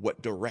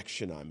what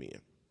direction I'm in.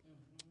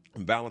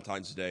 On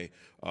Valentine's Day,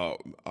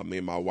 me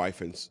and my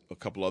wife and a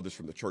couple others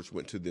from the church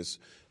went to this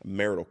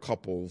marital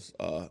couples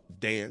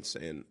dance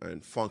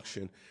and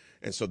function.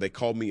 And so they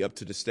called me up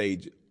to the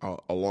stage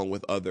along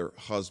with other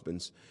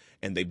husbands,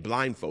 and they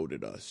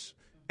blindfolded us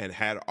and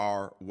had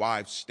our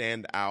wives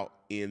stand out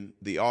in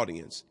the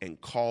audience and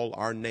call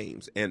our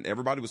names. And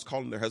everybody was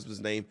calling their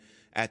husband's name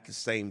at the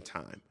same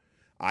time.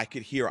 I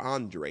could hear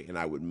Andre, and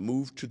I would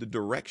move to the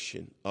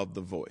direction of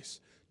the voice,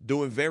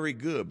 doing very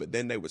good. But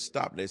then they would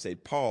stop. They say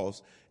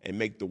pause and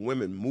make the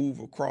women move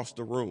across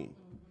the room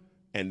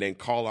and then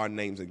call our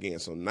names again.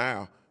 So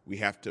now we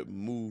have to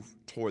move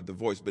toward the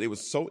voice. But it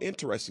was so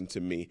interesting to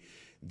me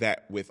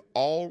that with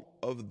all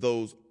of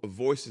those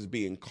voices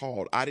being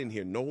called, I didn't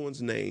hear no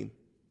one's name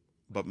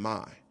but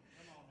mine,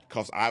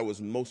 because I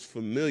was most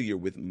familiar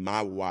with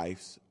my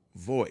wife's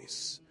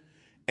voice.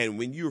 And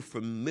when you're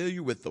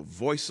familiar with the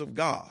voice of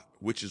God,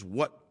 which is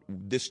what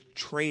this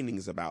training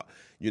is about,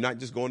 you're not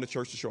just going to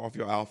church to show off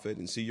your outfit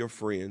and see your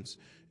friends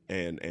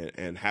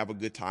and have a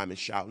good time and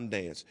shout and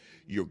dance.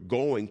 You're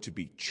going to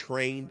be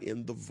trained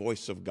in the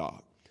voice of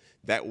God.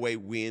 That way,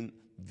 when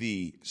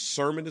the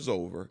sermon is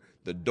over,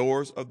 the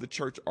doors of the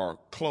church are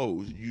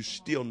closed, you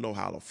still know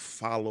how to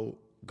follow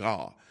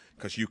God,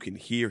 because you can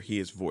hear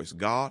his voice.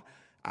 God,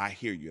 I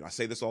hear you. And I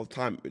say this all the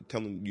time,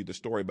 telling you the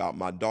story about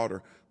my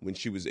daughter when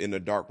she was in a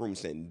dark room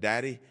saying,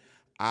 Daddy,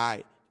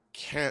 I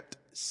can't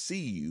see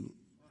you,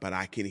 but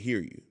I can hear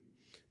you.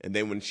 And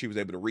then when she was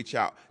able to reach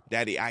out,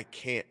 Daddy, I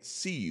can't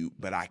see you,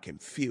 but I can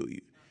feel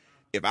you.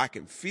 If I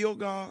can feel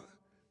God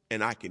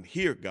and I can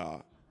hear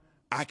God,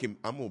 I'm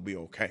going to be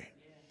okay.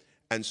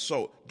 And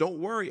so don't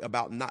worry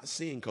about not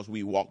seeing, because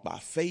we walk by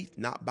faith,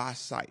 not by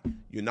sight.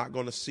 You're not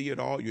going to see it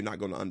all. You're not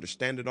going to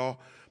understand it all.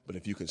 But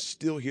if you can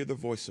still hear the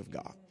voice of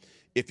God,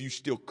 if you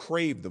still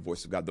crave the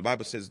voice of God, the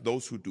Bible says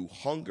those who do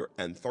hunger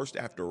and thirst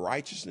after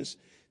righteousness,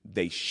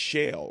 they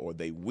shall, or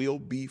they will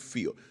be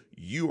filled.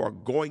 You are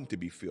going to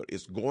be filled.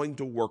 It's going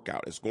to work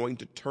out. It's going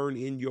to turn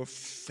in your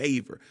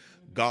favor.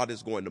 God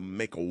is going to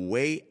make a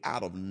way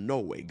out of no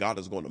way. God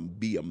is going to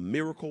be a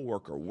miracle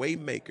worker, way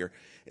maker,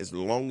 as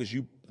long as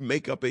you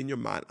make up in your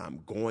mind,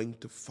 I'm going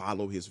to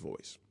follow his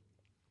voice.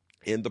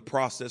 In the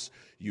process,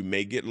 you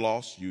may get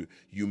lost. You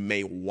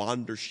may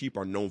wander. Sheep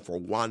are known for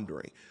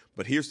wandering.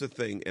 But here's the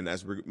thing, and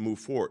as we move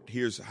forward,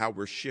 here's how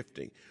we're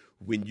shifting.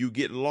 When you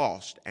get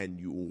lost and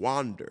you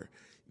wander,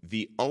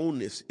 the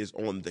onus is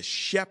on the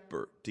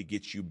shepherd to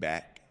get you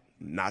back,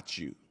 not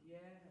you.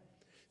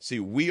 See,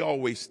 we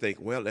always think,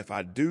 well, if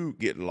I do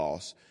get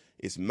lost,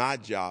 it's my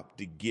job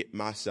to get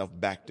myself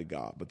back to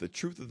God. But the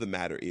truth of the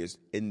matter is,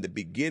 in the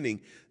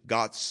beginning,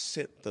 God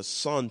sent the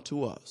Son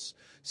to us,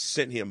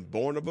 sent him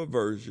born of a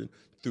virgin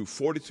through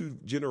 42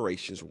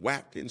 generations,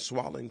 wrapped in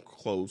swaddling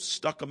clothes,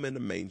 stuck him in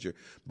a manger.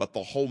 But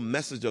the whole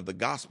message of the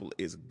gospel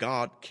is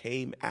God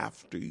came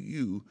after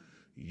you.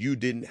 You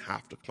didn't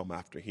have to come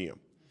after him.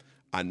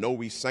 I know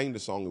we sang the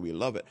song and we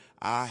love it.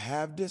 I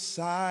have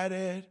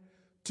decided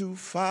to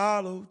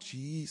follow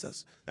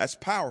Jesus. That's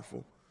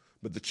powerful.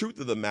 But the truth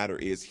of the matter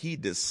is, he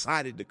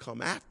decided to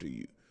come after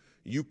you.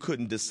 You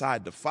couldn't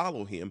decide to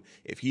follow him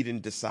if he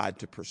didn't decide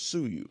to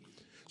pursue you.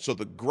 So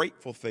the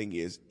grateful thing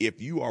is,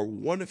 if you are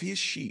one of his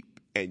sheep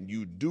and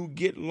you do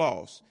get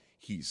lost,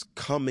 he's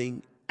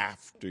coming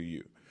after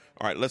you.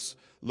 All right, let's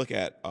look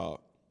at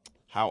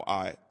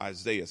how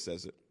Isaiah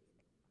says it.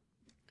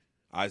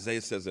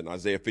 Isaiah says in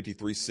Isaiah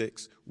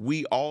 53:6,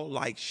 we all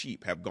like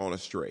sheep have gone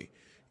astray.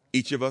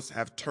 Each of us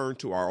have turned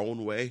to our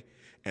own way,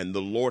 and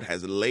the Lord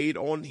has laid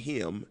on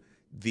him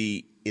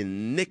the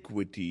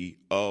iniquity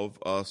of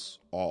us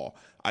all.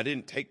 I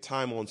didn't take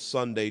time on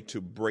Sunday to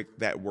break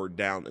that word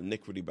down,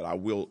 iniquity, but I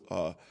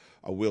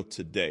will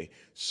today.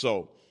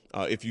 So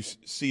if you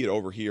see it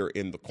over here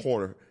in the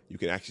corner, you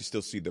can actually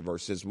still see the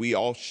verse. It says, we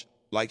all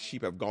like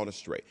sheep have gone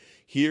astray.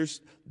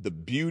 Here's the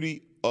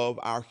beauty of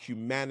our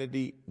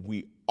humanity.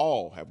 We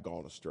all have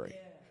gone astray.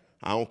 Yeah.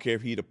 I don't care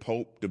if he the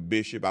pope, the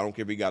bishop. I don't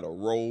care if he got a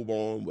robe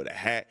on with a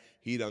hat.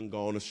 He done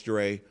gone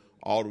astray,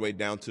 all the way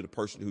down to the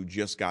person who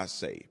just got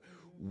saved.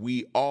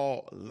 We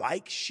all,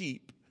 like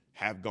sheep,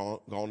 have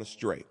gone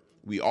astray.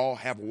 We all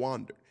have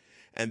wandered.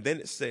 And then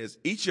it says,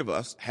 each of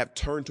us have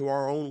turned to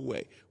our own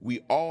way.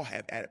 We all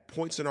have, at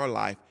points in our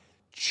life,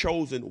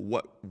 chosen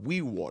what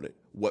we wanted,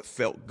 what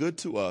felt good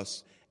to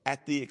us,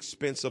 at the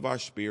expense of our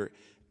spirit,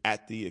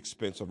 at the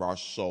expense of our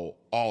soul,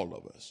 all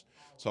of us.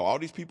 So all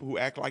these people who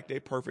act like they're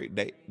perfect,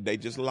 they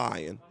just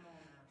lying,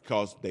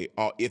 because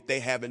if they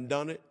haven't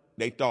done it,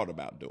 they thought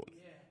about doing it.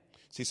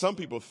 See, some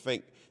people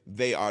think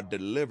they are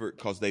delivered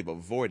because they've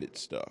avoided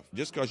stuff.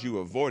 Just because you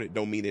avoid it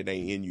don't mean it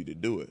ain't in you to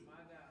do it.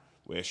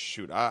 Well,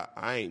 shoot, I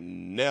ain't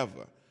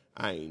never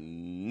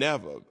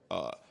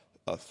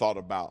thought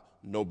about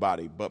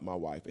nobody but my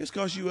wife. It's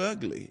because you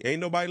ugly.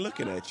 Ain't nobody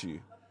looking at you.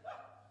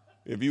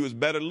 If you was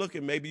better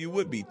looking, maybe you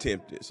would be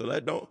tempted. So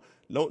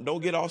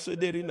don't get all so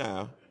diddy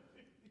now.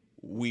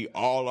 We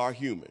all are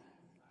human.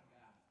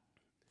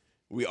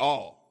 We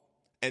all.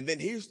 And then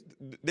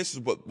this is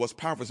what's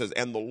powerful. It says,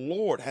 and the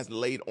Lord has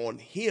laid on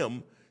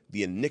him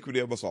the iniquity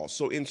of us all.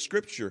 So in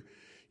Scripture,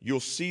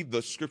 you'll see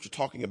the Scripture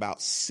talking about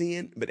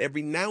sin, but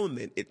every now and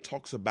then it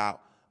talks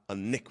about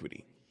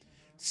iniquity.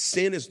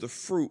 Sin is the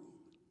fruit.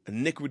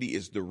 Iniquity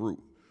is the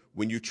root.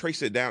 When you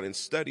trace it down and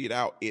study it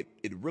out, it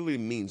really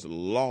means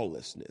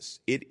lawlessness.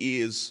 It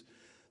is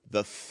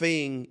the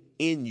thing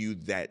in you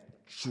that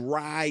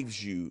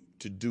drives you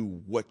to do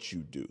what you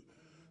do.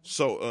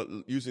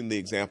 So using the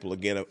example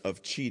again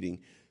of cheating,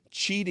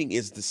 cheating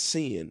is the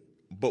sin,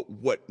 but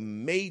what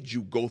made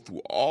you go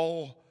through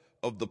all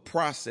of the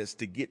process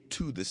to get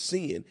to the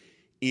sin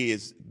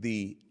is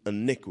the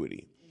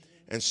iniquity.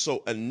 And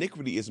so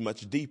iniquity is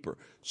much deeper.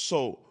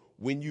 So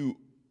when you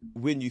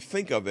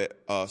think of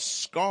it, a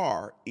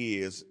scar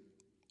is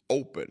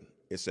open.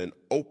 It's an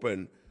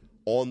open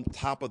on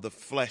top of the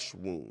flesh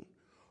wound.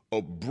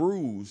 A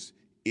bruise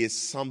is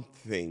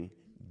something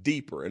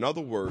deeper. In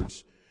other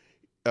words,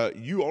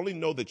 you only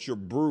know that you're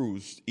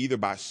bruised either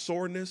by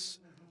soreness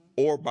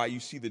or by you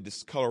see the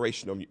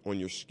discoloration on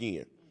your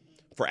skin.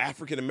 For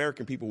African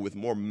American people with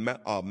more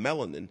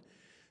melanin,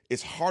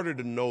 it's harder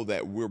to know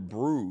that we're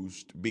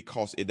bruised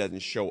because it doesn't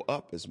show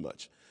up as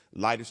much.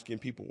 Lighter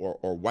skinned people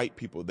or white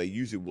people, they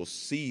usually will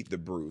see the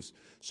bruise.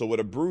 So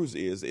what a bruise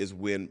is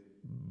when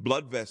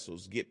blood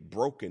vessels get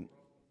broken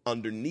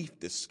underneath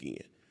the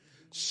skin.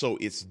 So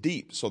it's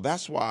deep. So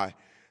that's why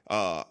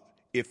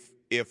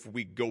if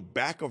we go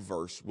back a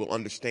verse, we'll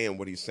understand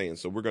what he's saying.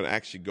 So we're going to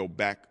actually go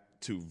back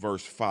to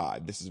verse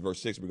 5. This is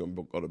verse 6. We're going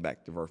to go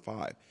back to verse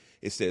 5.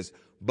 It says,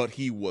 but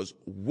he was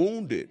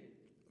wounded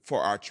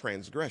for our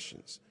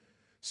transgressions.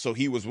 So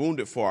he was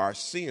wounded for our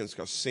sins,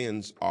 because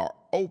sins are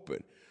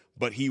open.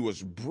 But he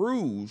was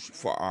bruised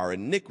for our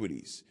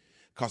iniquities,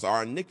 because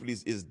our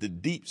iniquities is the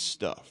deep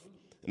stuff.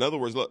 In other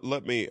words,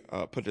 let me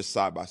put this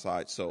side by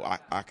side so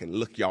I can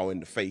look y'all in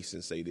the face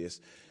and say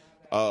this.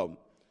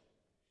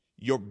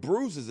 Your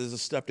bruises is the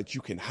stuff that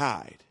you can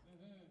hide,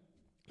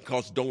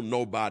 because don't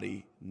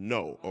nobody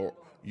know. Or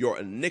your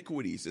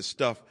iniquities is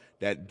stuff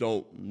that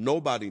don't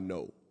nobody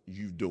know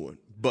you doing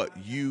but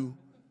you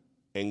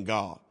and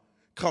God.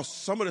 Because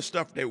some of the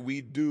stuff that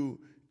we do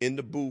in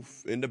the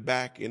booth, in the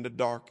back, in the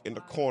dark, in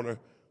the corner,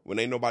 when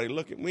ain't nobody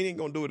looking, we ain't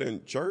going to do it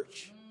in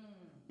church.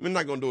 We're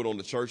not going to do it on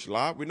the church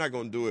lot. We're not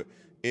going to do it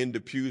in the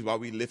pews while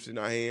we lifting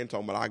our hand,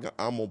 talking about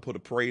I'm going to put a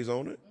praise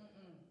on it.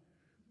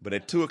 But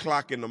at 2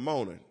 o'clock in the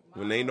morning,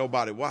 when ain't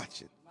nobody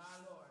watching,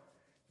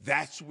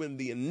 that's when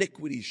the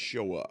iniquities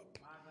show up.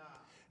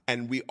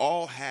 And we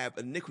all have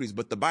iniquities,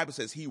 but the Bible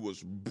says he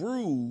was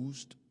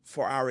bruised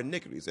for our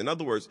iniquities. In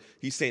other words,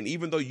 he's saying,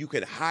 even though you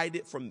can hide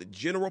it from the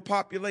general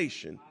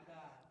population,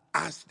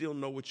 I still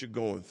know what you're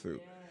going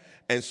through.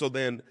 And so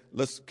then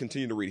let's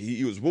continue to read.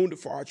 He was wounded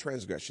for our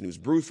transgression. He was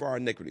bruised for our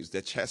iniquities.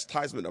 The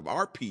chastisement of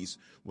our peace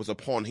was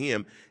upon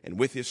him, and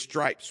with his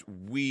stripes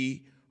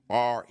we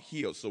are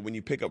healed. So when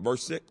you pick up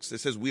verse 6, it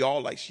says, we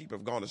all like sheep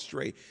have gone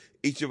astray.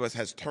 Each of us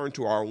has turned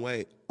to our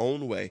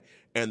own way,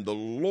 and the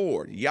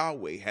Lord,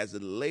 Yahweh, has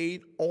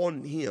laid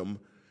on him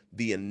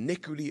the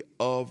iniquity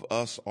of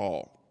us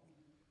all.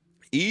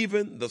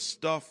 Even the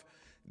stuff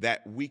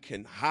that we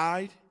can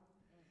hide,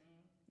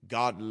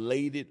 God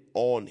laid it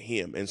on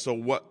him. And so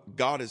what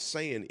God is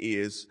saying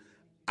is,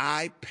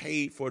 I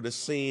paid for the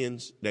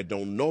sins that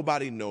don't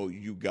nobody know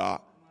you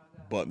got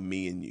but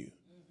me and you.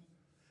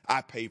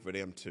 I paid for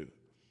them too.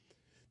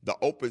 The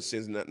open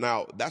sins.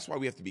 Now, that's why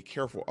we have to be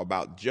careful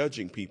about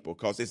judging people,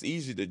 because it's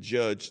easy to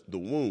judge the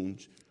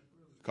wounds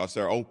because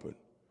they're open.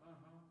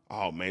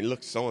 Oh, man,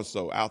 look,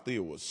 so-and-so out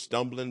there was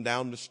stumbling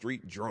down the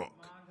street drunk.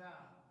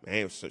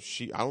 Man, so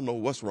I don't know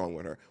what's wrong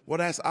with her. Well,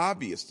 that's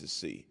obvious to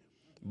see.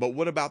 But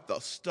what about the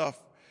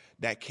stuff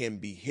that can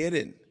be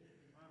hidden?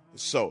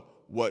 So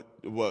what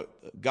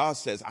God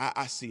says,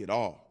 I see it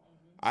all.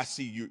 I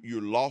see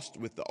you're lost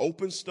with the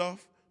open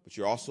stuff, but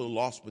you're also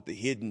lost with the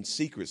hidden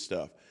secret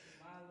stuff.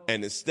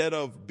 And instead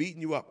of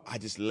beating you up, I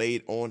just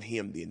laid on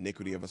him the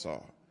iniquity of us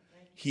all.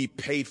 He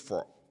paid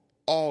for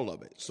all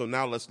of it. So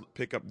now let's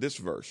pick up this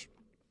verse.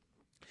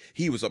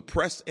 He was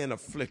oppressed and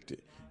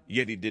afflicted,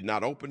 yet he did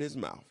not open his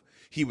mouth.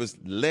 He was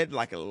led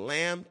like a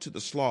lamb to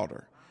the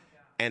slaughter,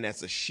 and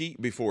as a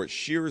sheep before its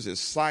shearers is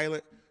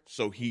silent,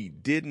 so he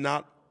did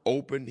not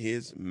open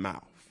his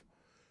mouth.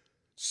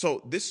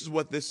 So this is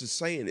what this is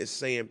saying. It's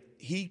saying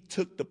he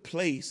took the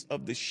place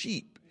of the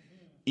sheep,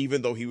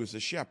 even though he was a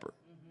shepherd.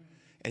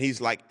 And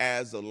he's like,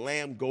 as a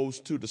lamb goes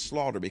to the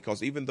slaughter,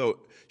 because even though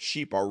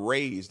sheep are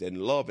raised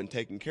and loved and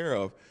taken care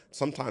of,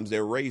 sometimes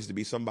they're raised to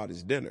be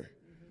somebody's dinner.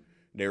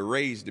 They're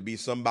raised to be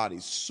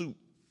somebody's soup.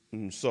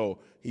 And so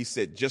he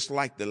said, just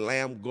like the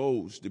lamb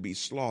goes to be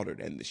slaughtered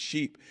and the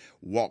sheep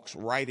walks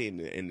right in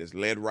and is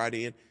led right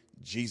in,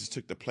 Jesus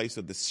took the place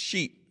of the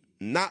sheep,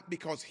 not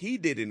because he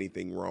did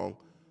anything wrong,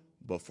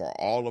 but for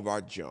all of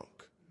our junk,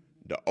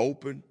 the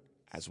open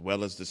as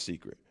well as the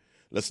secret.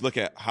 Let's look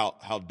at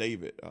how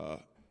David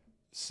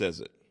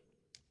says it.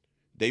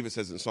 David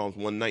says in Psalms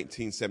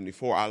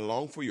 119:74, I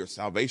long for your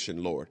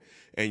salvation, Lord,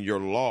 and your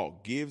law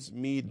gives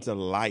me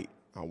delight.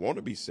 I want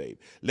to be saved.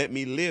 Let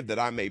me live that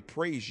I may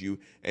praise you,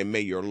 and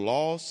may your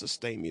laws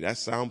sustain me. That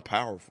sounds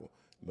powerful.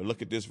 But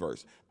look at this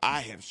verse.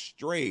 I have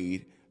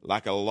strayed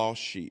like a lost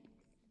sheep.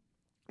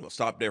 We'll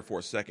stop there for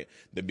a second.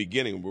 The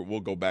beginning, we'll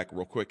go back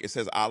real quick. It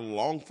says, I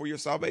long for your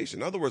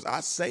salvation. In other words,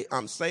 I say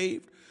I'm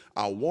saved.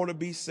 I want to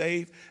be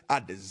saved. I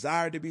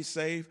desire to be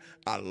saved.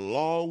 I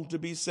long to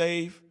be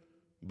saved,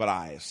 but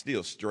I have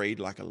still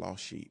strayed like a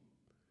lost sheep.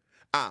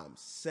 I'm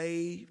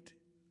saved,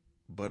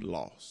 but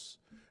lost.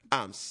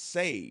 I'm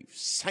saved,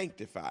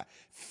 sanctified,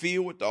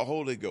 filled with the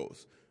Holy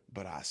Ghost,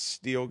 but I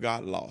still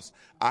got lost.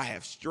 I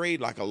have strayed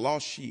like a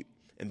lost sheep.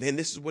 And then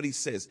this is what he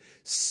says,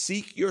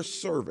 seek your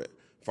servant,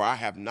 for I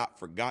have not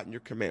forgotten your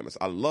commandments.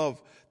 I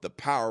love the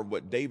power of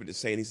what David is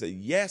saying. He said,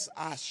 yes,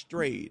 I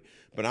strayed,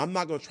 but I'm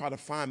not going to try to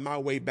find my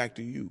way back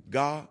to you.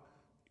 God,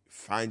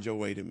 find your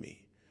way to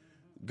me.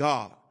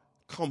 God,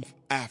 come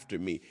after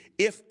me.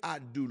 If I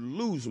do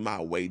lose my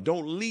way,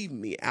 don't leave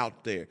me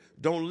out there.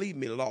 Don't leave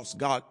me lost.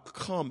 God,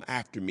 come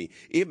after me.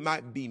 It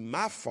might be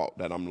my fault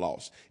that I'm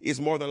lost.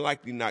 It's more than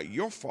likely not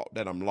your fault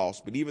that I'm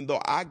lost. But even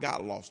though I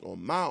got lost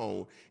on my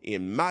own,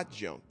 in my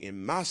junk,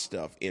 in my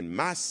stuff, in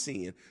my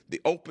sin, the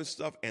open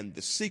stuff and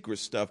the secret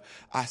stuff,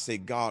 I say,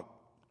 God,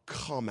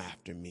 come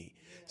after me.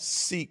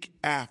 Seek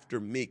after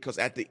me. Because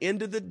at the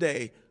end of the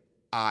day,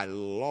 I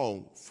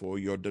long for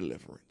your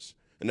deliverance.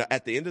 And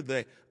at the end of the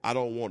day, I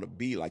don't want to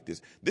be like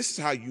this. This is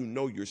how you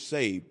know you're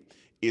saved,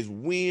 is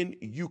when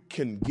you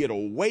can get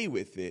away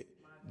with it,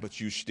 but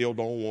you still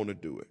don't want to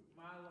do it.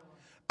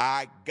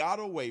 I got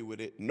away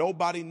with it.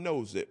 Nobody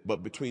knows it.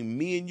 But between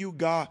me and you,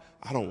 God,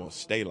 I don't want to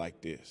stay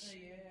like this.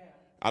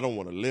 I don't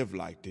want to live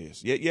like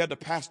this. Yeah, the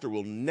pastor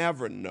will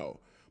never know.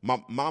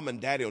 My mom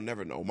and daddy will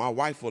never know. My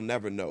wife will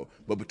never know.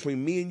 But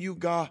between me and you,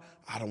 God,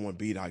 I don't want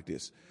to be like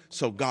this.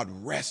 So God,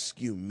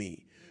 rescue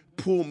me.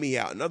 Pull me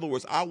out. In other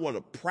words, I want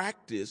to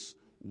practice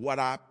what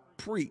I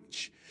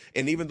preach.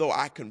 And even though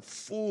I can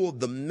fool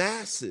the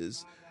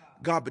masses,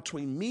 God,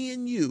 between me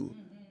and you,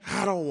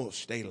 I don't want to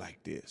stay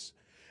like this.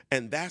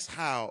 And that's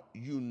how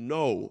you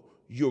know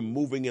you're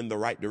moving in the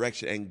right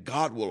direction. And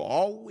God will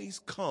always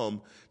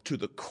come to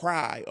the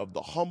cry of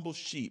the humble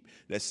sheep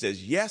that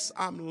says, yes,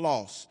 I'm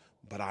lost,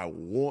 but I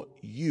want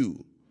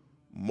you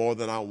more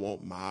than I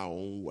want my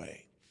own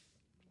way.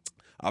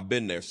 I've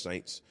been there,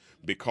 saints,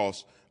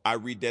 because I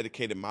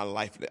rededicated my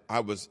life.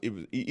 It was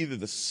either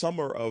the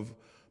summer of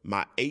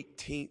my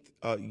 18th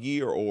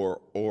year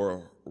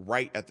or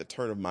right at the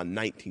turn of my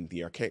 19th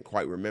year. I can't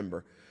quite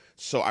remember.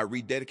 So I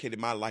rededicated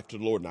my life to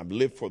the Lord, and I've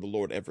lived for the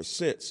Lord ever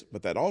since.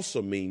 But that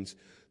also means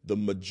the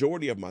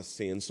majority of my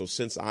sins. So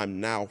since I'm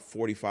now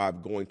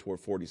 45 going toward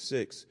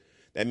 46,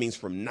 that means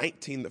from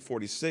 19 to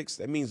 46,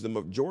 that means the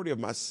majority of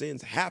my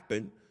sins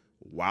happened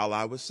while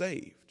I was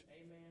saved.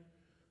 Amen.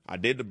 I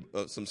did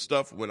some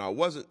stuff when I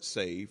wasn't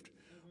saved,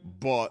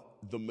 but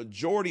the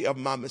majority of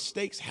my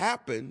mistakes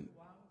happened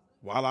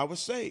while I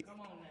was saved.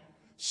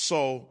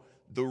 So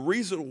the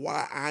reason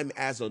why I'm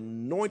as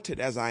anointed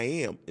as I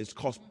am is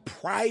because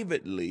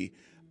privately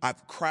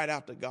I've cried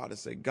out to God and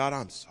said, God,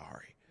 I'm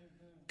sorry.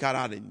 God,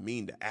 I didn't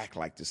mean to act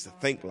like this, to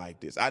think like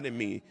this. I didn't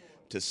mean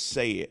to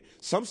say it.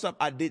 Some stuff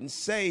I didn't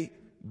say,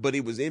 but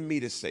it was in me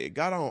to say it.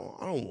 God, I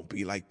don't want to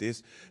be like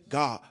this.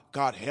 God,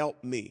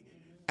 help me.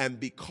 And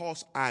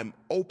because I'm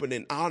open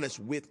and honest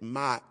with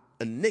my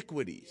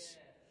iniquities,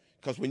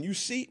 because when you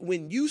see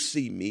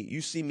me,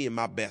 you see me in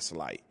my best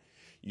light.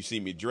 You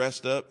see me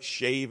dressed up,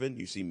 shaven.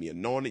 You see me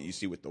anointed. You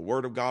see with the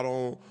word of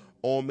God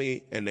on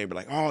me. And they be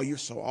like, oh, you're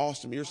so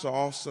awesome. You're so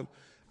awesome.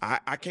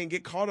 I can't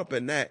get caught up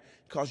in that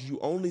because you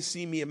only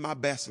see me in my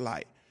best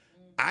light.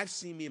 I've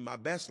seen me in my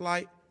best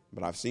light,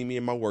 but I've seen me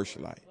in my worst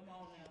light.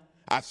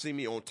 I've seen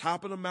me on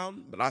top of the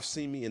mountain, but I've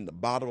seen me in the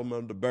bottom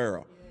of the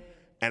barrel.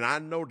 And I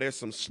know there's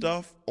some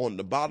stuff on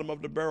the bottom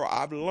of the barrel.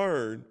 I've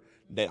learned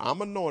that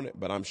I'm anointed,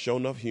 but I'm sure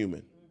enough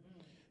human.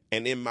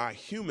 And in my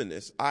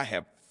humanness, I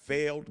have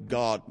failed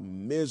God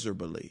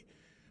miserably.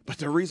 But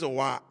the reason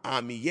why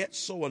I'm yet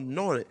so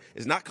anointed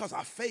is not because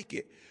I fake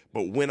it,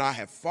 but when I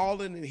have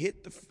fallen and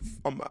hit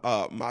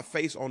my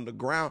face on the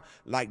ground,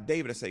 like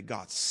David, I say,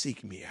 God,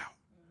 seek me out.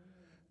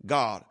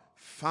 God,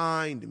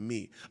 find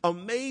me.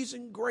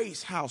 Amazing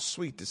grace, how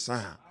sweet the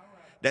sound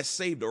that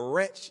saved a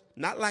wretch,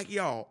 not like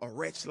y'all, a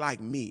wretch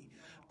like me.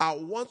 I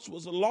once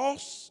was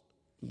lost,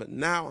 but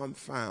now I'm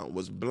found,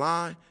 was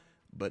blind,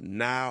 but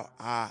now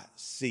I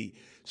see.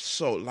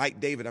 So like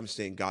David, I'm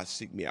saying, God,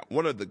 seek me out.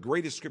 One of the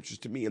greatest scriptures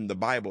to me in the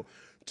Bible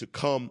to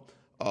come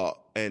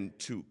and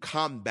to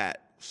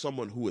combat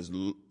someone who is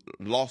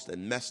lost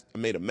and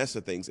made a mess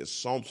of things is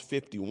Psalms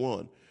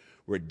 51,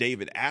 where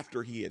David,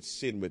 after he had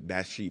sinned with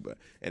Bathsheba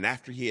and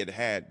after he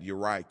had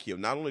Uriah killed,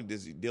 not only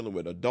is he dealing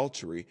with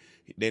adultery,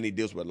 then he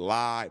deals with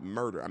lie,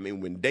 murder. I mean,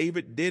 when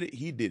David did it,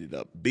 he did it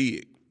up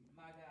big.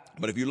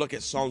 But if you look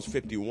at Psalms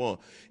 51,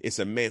 it's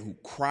a man who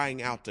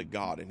crying out to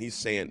God. And he's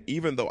saying,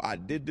 even though I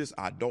did this,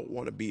 I don't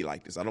want to be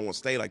like this. I don't want to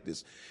stay like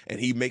this. And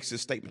he makes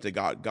this statement to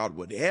God, God,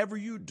 whatever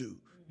you do,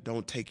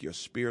 don't take your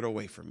spirit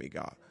away from me,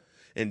 God.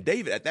 And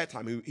David, at that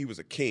time, he was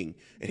a king.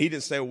 And he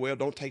didn't say, well,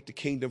 don't take the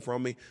kingdom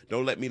from me.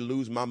 Don't let me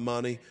lose my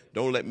money.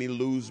 Don't let me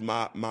lose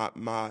my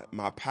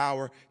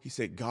power. He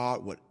said,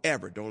 God,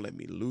 whatever, don't let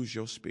me lose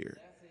your spirit.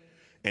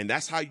 And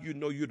that's how you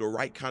know you're the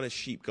right kind of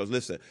sheep. Because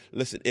listen,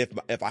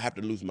 if I have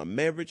to lose my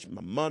marriage,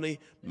 my money,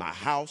 my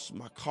house,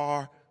 my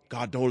car,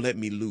 God, don't let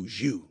me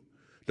lose you.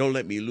 Don't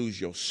let me lose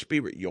your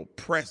spirit, your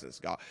presence,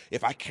 God.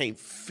 If I can't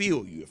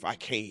feel you, if I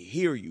can't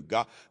hear you,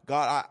 God,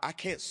 I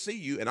can't see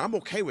you, and I'm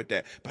okay with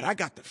that, but I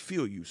got to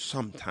feel you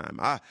sometime.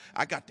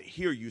 I got to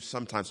hear you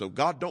sometime. So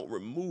God, don't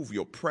remove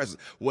your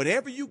presence.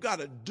 Whatever you got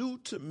to do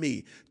to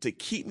me to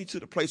keep me to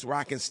the place where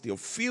I can still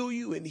feel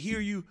you and hear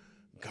you,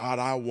 God,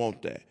 I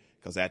want that.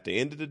 Because at the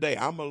end of the day,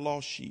 I'm a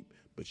lost sheep,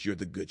 but you're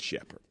the good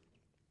shepherd.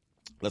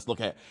 Let's look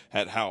at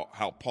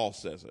how Paul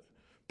says it.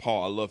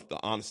 Paul, I love the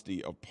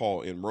honesty of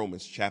Paul in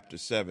Romans chapter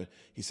 7.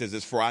 He says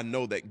this, for I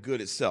know that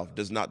good itself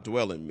does not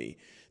dwell in me,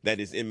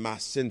 that is in my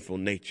sinful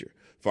nature.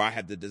 For I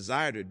have the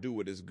desire to do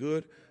what is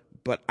good,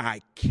 but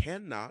I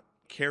cannot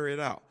carry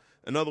it out.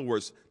 In other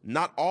words,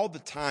 not all the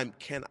time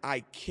can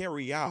I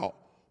carry out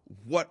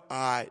what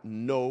I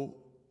know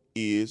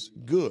is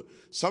good.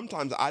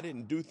 Sometimes I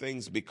didn't do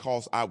things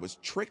because I was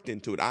tricked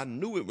into it. I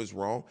knew it was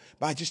wrong,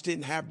 but I just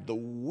didn't have the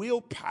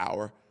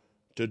willpower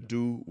to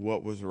do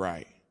what was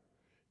right.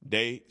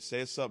 They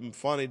said something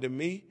funny to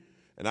me,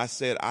 and I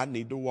said, I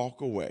need to walk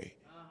away.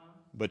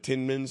 But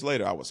 10 minutes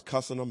later, I was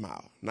cussing them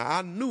out. Now,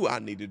 I knew I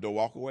needed to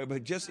walk away,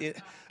 but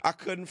I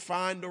couldn't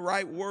find the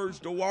right words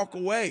to walk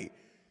away.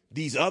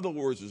 These other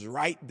words was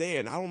right there,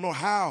 and I don't know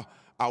how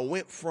I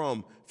went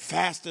from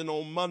fasting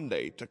on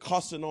Monday to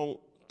cussing on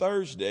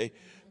Thursday,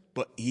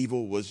 but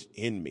evil was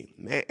in me.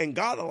 And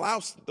God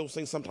allows those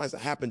things sometimes to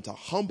happen to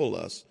humble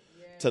us,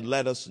 to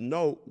let us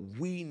know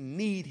we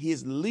need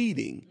his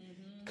leading,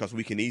 because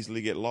we can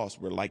easily get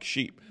lost. We're like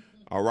sheep.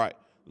 All right,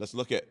 let's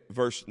look at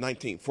verse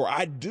 19. For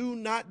I do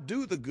not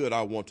do the good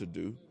I want to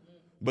do,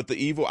 but the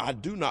evil I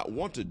do not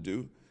want to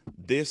do,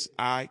 this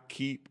I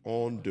keep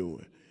on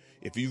doing.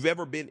 If you've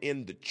ever been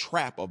in the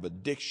trap of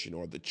addiction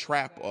or the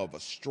trap of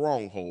a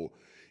stronghold,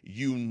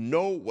 you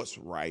know what's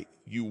right.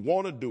 You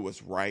want to do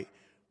what's right.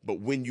 But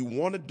when you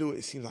want to do it,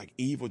 it seems like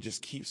evil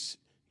just keeps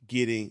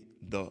getting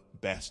the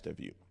best of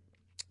you.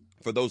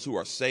 For those who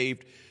are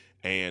saved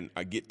and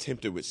get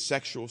tempted with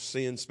sexual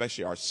sin,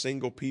 especially our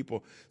single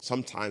people,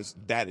 sometimes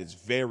that is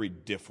very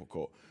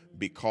difficult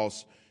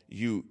because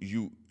you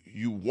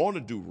want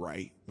to do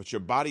right, but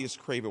your body is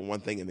craving one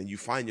thing, and then you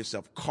find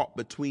yourself caught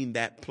between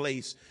that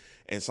place.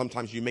 And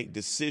sometimes you make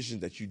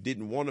decisions that you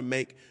didn't want to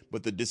make,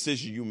 but the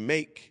decision you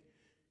make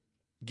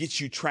gets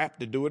you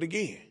trapped to do it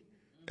again.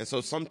 And so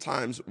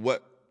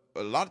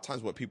a lot of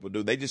times what people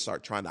do, they just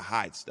start trying to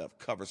hide stuff,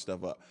 cover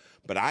stuff up.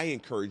 But I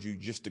encourage you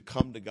just to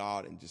come to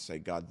God and just say,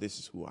 God, this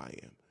is who I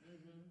am.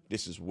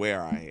 This is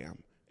where I am.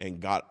 And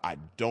God, I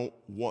don't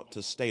want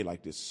to stay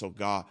like this. So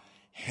God,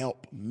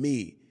 help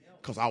me,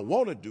 because I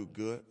want to do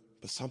good,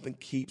 but something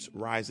keeps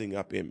rising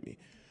up in me.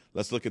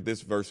 Let's look at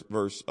this verse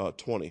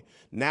 20.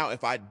 Now,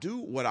 if I do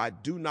what I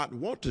do not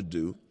want to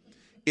do,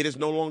 it is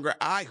no longer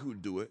I who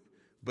do it,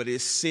 but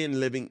it's sin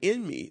living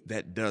in me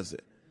that does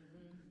it.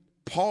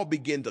 Paul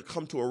began to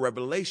come to a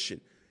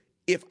revelation.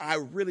 If I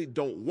really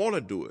don't want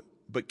to do it,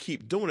 but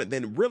keep doing it,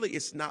 then really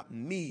it's not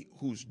me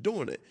who's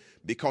doing it,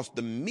 because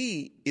the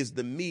me is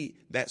the me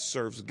that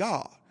serves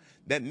God.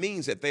 That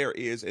means that there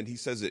is, and he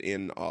says it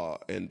in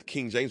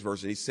King James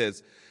Version, he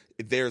says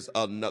there's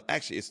another,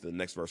 actually it's the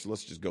next verse, so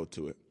let's just go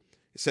to it.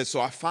 It says,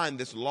 so I find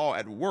this law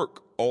at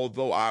work,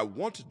 although I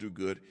want to do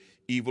good,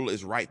 evil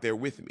is right there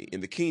with me.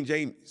 In the King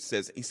James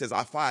he says,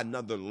 I find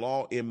another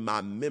law in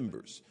my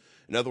members.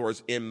 In other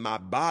words, in my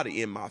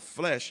body, in my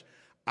flesh,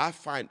 I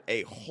find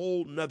a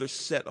whole nother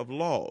set of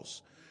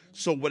laws.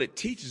 So what it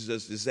teaches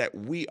us is that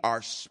we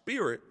are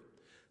spirit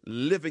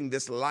living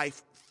this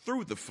life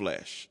through the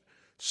flesh.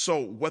 So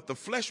what the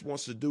flesh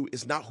wants to do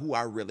is not who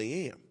I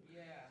really am.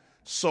 Yeah.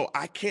 So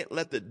I can't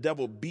let the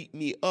devil beat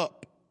me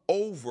up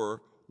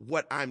over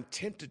what I'm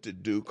tempted to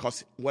do,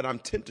 because what I'm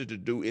tempted to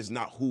do is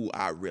not who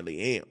I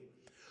really am.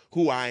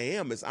 Who I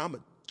am is I'm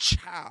a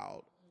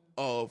child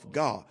of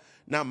God.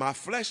 Now, my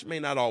flesh may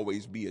not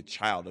always be a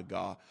child of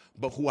God,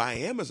 but who I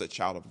am is a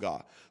child of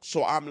God.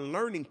 So I'm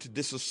learning to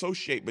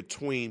disassociate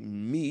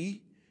between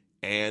me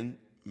and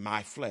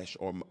my flesh,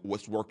 or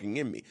what's working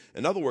in me.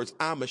 In other words,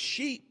 I'm a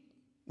sheep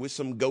with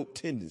some goat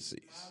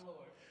tendencies.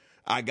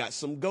 I got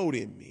some goat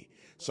in me.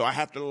 So I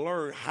have to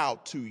learn how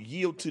to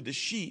yield to the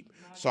sheep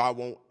so I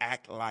won't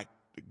act like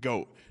the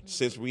goat.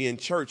 Since we in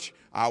church,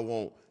 I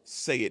won't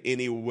say it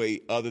any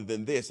way other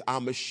than this.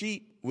 I'm a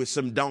sheep with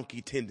some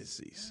donkey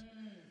tendencies.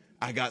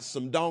 I got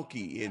some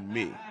donkey in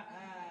me.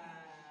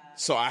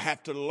 So I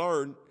have to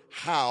learn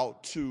how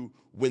to,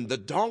 when the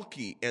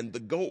donkey and the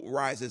goat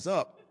rises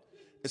up,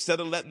 instead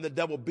of letting the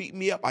devil beat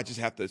me up, I just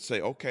have to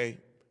say, okay,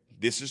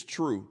 this is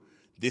true.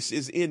 This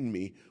is in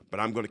me, but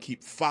I'm going to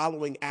keep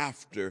following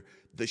after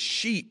the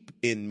sheep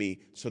in me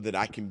so that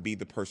I can be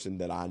the person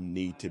that I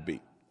need to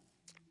be.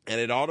 And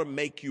it ought to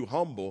make you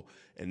humble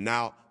and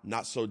now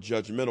not so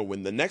judgmental.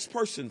 When the next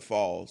person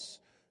falls,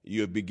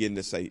 you begin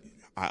to say,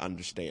 I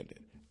understand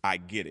it. I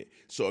get it.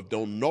 So if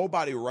don't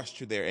nobody rush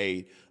to their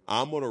aid,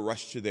 I'm going to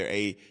rush to their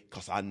aid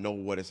because I know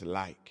what it's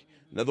like.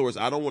 In other words,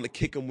 I don't want to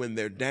kick them when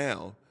they're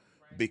down,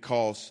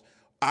 because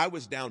I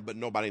was down, but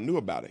nobody knew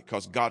about it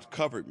because God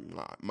covered me.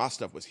 My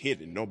stuff was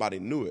hidden. Nobody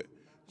knew it.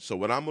 So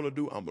what I'm going to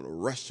do, I'm going to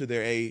rush to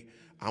their aid.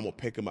 I'm going to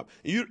pick them up.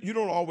 You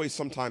don't always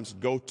sometimes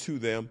go to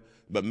them,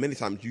 but many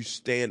times you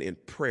stand in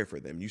prayer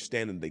for them. You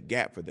stand in the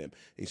gap for them.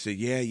 And you say,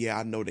 yeah,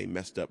 I know they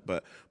messed up,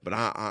 but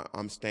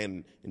I'm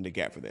standing in the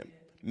gap for them.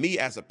 Me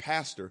as a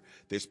pastor,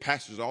 there's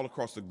pastors all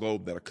across the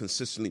globe that are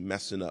consistently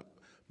messing up,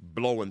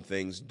 blowing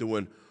things,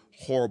 doing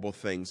horrible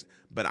things.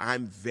 But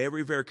I'm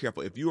very, very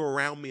careful. If you're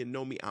around me and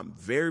know me, I'm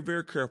very,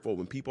 very careful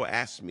when people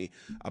ask me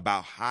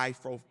about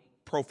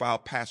high-profile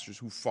pastors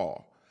who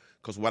fall.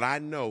 Because what I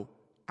know,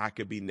 I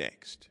could be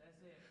next.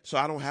 So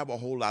I don't have a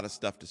whole lot of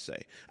stuff to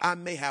say. I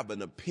may have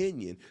an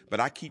opinion,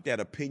 but I keep that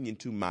opinion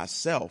to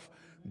myself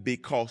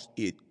because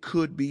it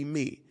could be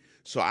me.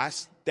 So I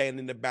stand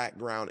in the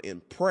background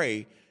and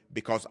pray,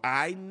 because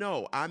I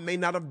know I may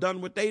not have done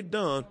what they've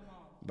done,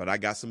 but I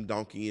got some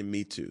donkey in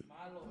me too.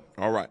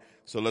 All right.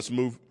 So let's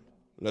move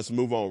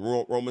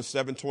on. Romans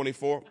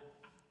 7:24.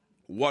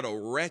 What a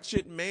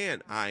wretched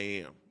man I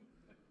am.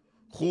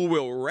 Who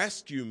will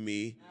rescue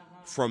me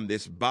from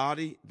this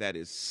body that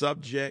is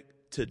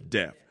subject to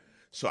death?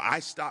 So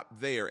I stop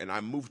there and I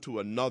move to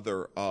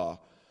another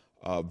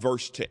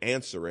verse to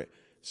answer it.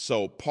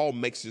 So Paul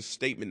makes this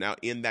statement. Now,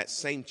 in that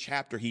same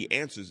chapter, he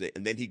answers it,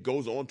 and then he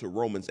goes on to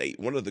Romans 8.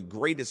 One of the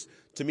greatest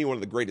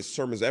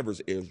sermons ever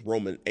is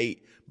Romans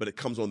 8, but it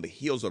comes on the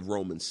heels of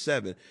Romans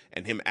 7,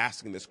 and him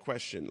asking this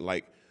question,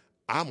 like,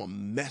 I'm a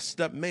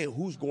messed up man.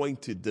 Who's going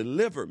to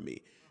deliver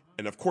me?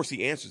 And of course,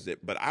 he answers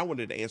it, but I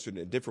wanted to answer it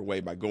in a different way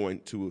by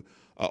going to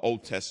an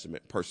Old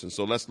Testament person.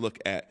 So let's look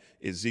at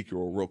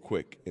Ezekiel real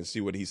quick and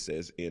see what he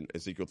says in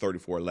Ezekiel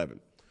 34:11.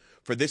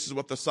 For this is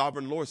what the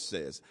sovereign Lord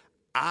says.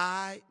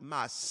 I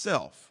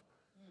myself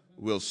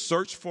will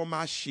search for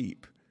my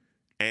sheep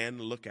and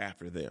look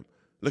after them.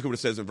 Look at what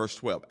it says in verse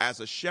 12. As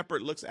a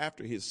shepherd looks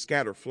after his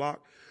scattered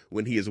flock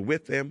when he is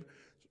with them,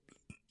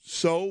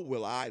 so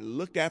will I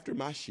look after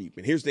my sheep.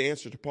 And here's the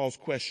answer to Paul's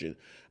question.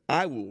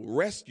 I will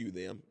rescue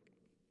them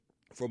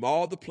from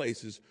all the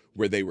places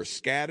where they were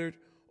scattered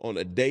on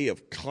a day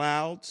of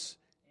clouds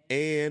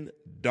and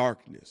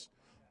darkness.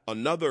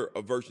 Another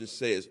version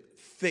says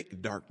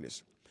thick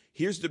darkness.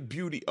 Here's the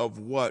beauty of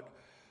what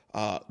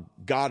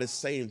God is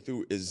saying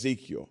through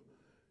Ezekiel.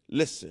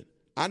 Listen,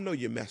 I know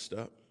you messed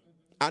up.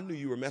 I knew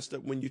you were messed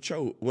up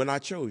when I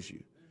chose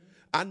you.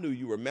 I knew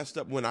you were messed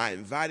up when I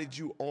invited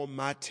you on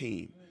my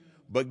team.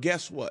 But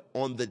guess what?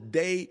 On the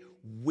day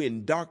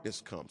when darkness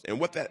comes, and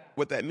what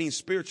that means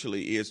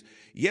spiritually is,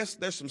 yes,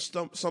 there's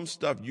some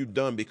stuff you've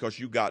done because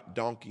you got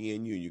donkey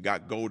in you, you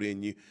got goat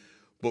in you,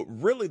 but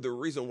really the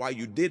reason why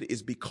you did it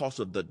is because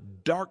of the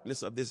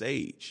darkness of this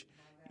age.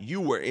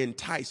 You were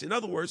enticed. In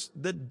other words,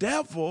 the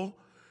devil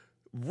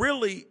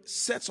really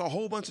sets a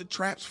whole bunch of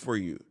traps for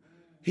you.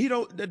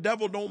 The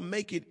devil don't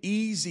make it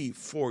easy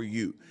for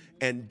you.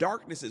 And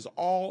darkness is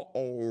all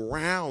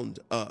around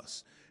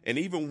us. And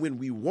even when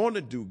we want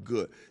to do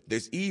good,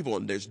 there's evil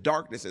and there's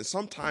darkness. And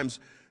sometimes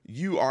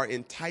you are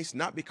enticed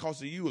not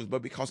because of you,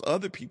 but because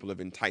other people have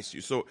enticed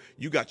you. So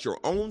you got your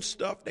own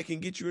stuff that can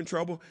get you in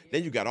trouble.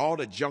 Then you got all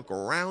the junk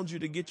around you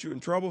to get you in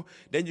trouble.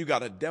 Then you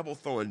got a devil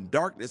throwing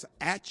darkness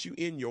at you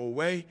in your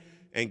way.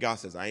 And God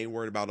says, I ain't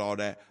worried about all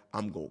that.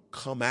 I'm going to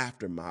come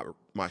after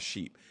my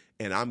sheep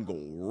and I'm going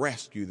to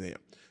rescue them.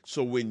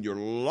 So when you're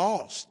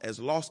lost, as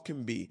lost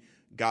can be,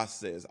 God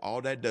says,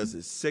 all that does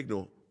is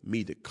signal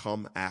me to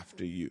come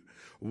after you.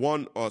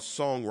 One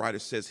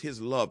songwriter says his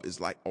love is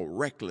like a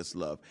reckless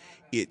love.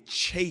 It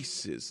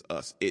chases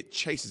us. It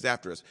chases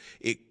after us.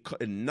 It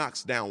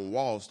knocks down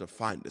walls to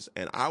find us.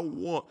 And I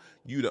want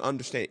you to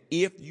understand,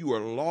 if you are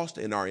lost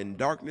and are in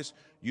darkness,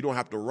 you don't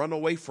have to run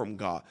away from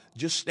God.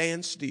 Just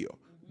stand still.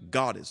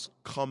 God is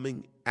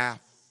coming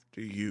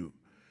after you.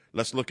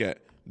 Let's look at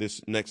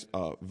this next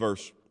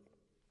verse.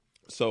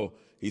 So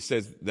he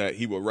says that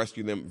he will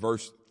rescue them.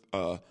 Verse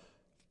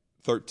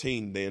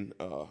 13 then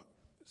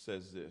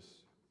says this.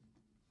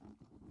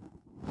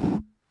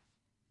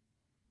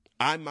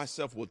 I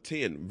myself will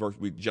tend,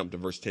 we jump to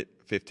verse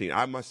 15.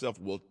 I myself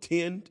will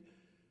tend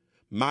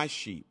my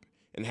sheep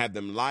and have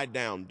them lie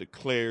down,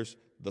 declares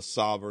the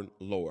sovereign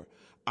Lord.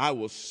 I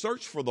will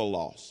search for the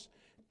lost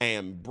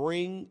and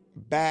bring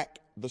back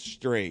the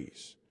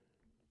strays.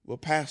 Well,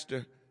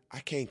 Pastor, I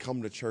can't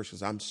come to church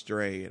because I'm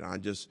stray and I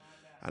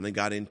done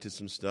got into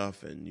some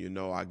stuff, and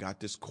I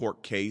got this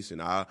court case,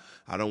 and I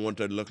don't want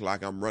to look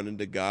like I'm running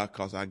to God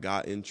because I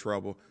got in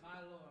trouble.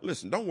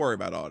 Listen, don't worry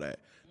about all that.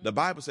 The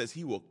Bible says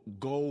he will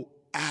go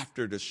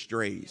after the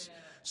strays.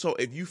 So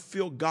if you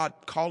feel God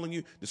calling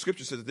you, the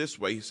scripture says it this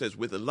way. He says,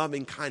 with a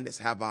loving kindness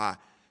have I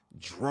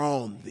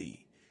drawn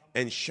thee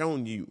and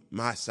shown you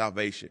my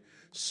salvation.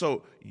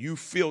 So you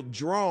feel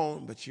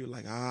drawn, but you're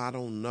like, I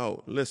don't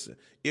know. Listen,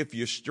 if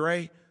you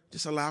stray,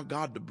 just allow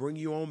God to bring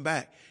you on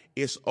back.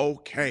 It's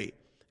okay.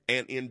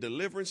 And in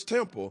Deliverance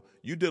Temple,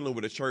 you're dealing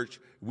with a church,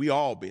 we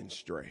all been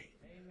stray.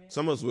 Amen.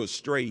 Some of us were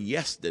stray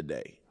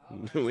yesterday.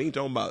 Right. We ain't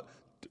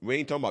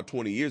talking about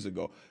 20 years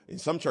ago. In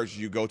some churches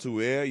you go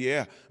to,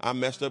 yeah, I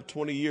messed up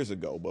 20 years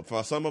ago. But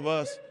for some of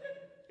us,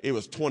 it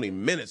was 20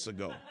 minutes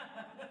ago.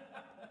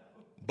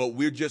 But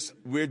we're just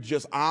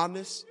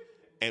honest,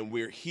 and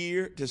we're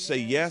here to say,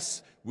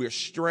 yes, we're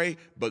stray.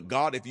 But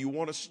God, if you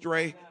want to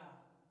stray,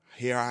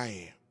 here I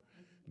am.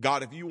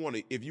 God, if you want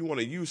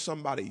to use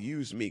somebody,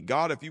 use me.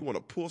 God, if you want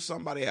to pull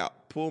somebody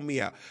out, pull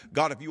me out.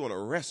 God, if you want to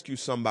rescue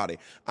somebody,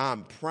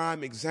 I'm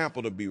prime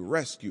example to be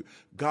rescued.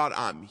 God,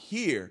 I'm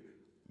here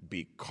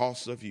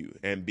because of you.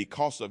 And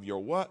because of your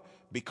what?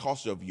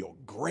 Because of your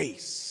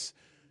grace.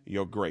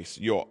 Your grace.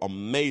 Your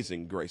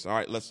amazing grace. All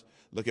right, let's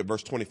look at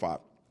verse 25.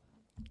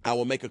 I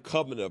will make a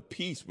covenant of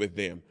peace with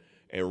them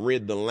and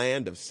rid the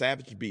land of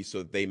savage beasts so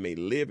that they may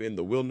live in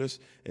the wilderness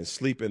and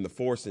sleep in the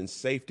forest in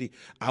safety.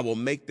 I will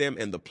make them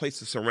and the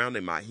places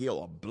surrounding my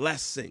hill a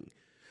blessing.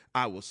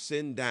 I will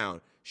send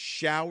down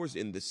showers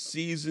in the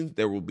seasons.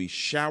 There will be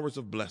showers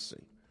of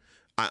blessing.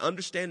 I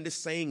understand this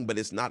saying, but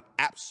it's not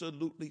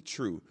absolutely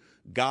true.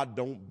 God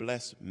don't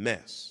bless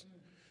mess.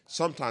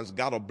 Sometimes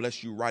God will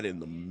bless you right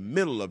in the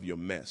middle of your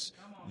mess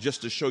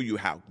just to show you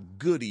how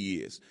good he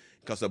is.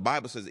 because the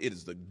Bible says it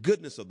is the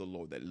goodness of the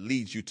Lord that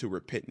leads you to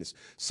repentance.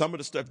 Some of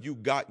the stuff you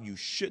got, you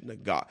shouldn't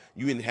have got.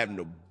 You didn't have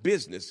no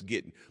business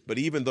getting. But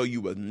even though you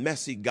were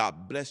messy,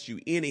 God bless you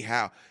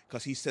anyhow,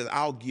 because he says,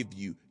 I'll give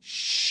you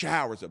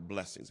showers of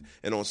blessings.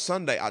 And on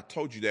Sunday, I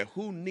told you that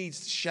who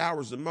needs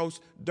showers the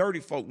most?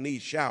 Dirty folk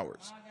need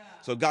showers.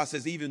 So God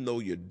says, even though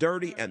you're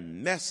dirty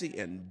and messy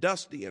and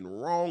dusty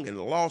and wrong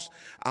and lost,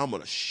 I'm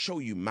going to show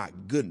you my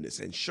goodness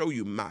and show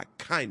you my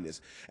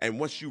kindness. And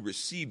once you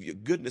receive your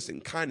goodness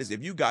and kindness,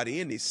 if you got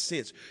any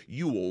sense,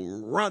 you will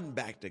run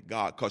back to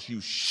God, because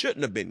you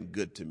shouldn't have been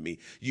good to me.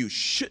 You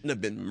shouldn't have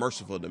been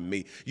merciful to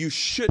me. You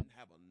shouldn't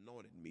have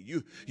anointed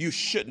me. You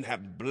shouldn't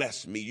have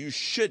blessed me. You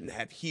shouldn't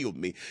have healed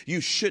me.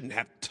 You shouldn't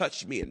have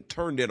touched me and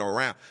turned it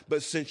around.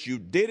 But since you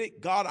did it,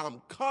 God,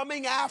 I'm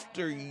coming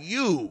after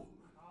you,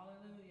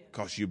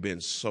 because you've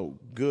been so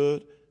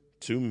good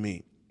to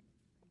me.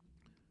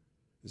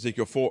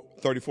 Ezekiel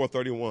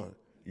 34:31.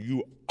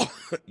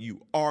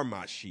 You are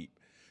my sheep,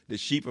 the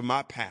sheep of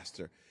my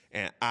pastor,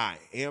 and I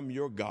am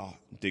your God,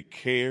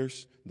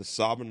 declares the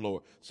sovereign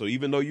Lord. So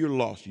even though you're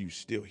lost, you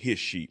still his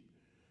sheep.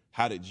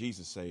 How did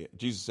Jesus say it?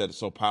 Jesus said it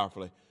so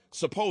powerfully.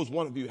 Suppose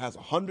one of you has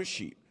 100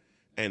 sheep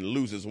and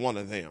loses one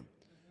of them.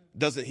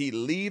 Doesn't he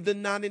leave the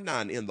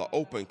 99 in the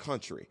open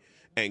country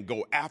and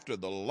go after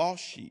the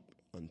lost sheep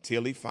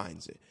until he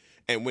finds it?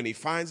 And when he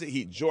finds it,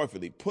 he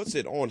joyfully puts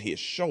it on his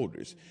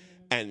shoulders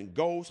and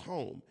goes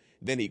home.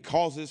 Then he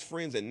calls his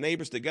friends and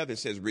neighbors together and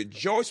says,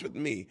 rejoice with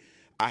me.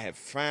 I have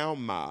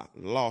found my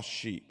lost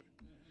sheep.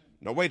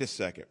 Now, wait a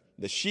second.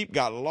 The sheep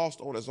got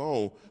lost on his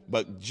own,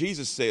 but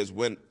Jesus says,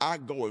 when I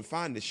go and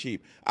find the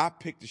sheep, I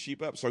pick the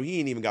sheep up, so he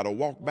ain't even got to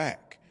walk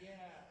back.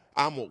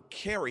 I'm going to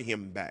carry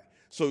him back.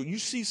 So you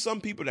see some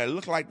people that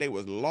look like they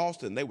was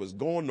lost and they was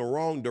going the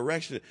wrong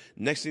direction.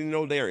 Next thing you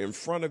know, they're in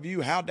front of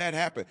you. How'd that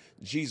happen?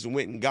 Jesus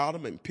went and got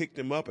them and picked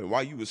them up. And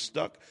while you was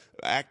stuck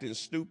acting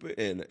stupid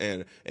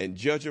and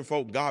judging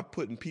folk, God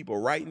putting people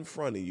right in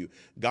front of you.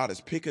 God is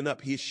picking up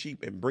his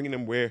sheep and bringing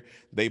them where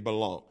they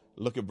belong.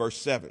 Look at verse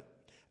 7.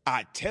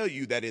 I tell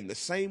you that in the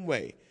same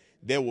way,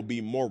 there will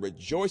be more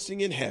rejoicing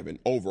in heaven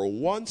over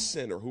one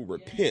sinner who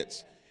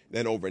repents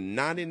than over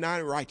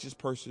 99 righteous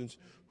persons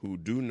who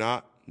do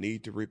not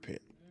need to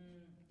repent.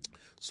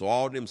 So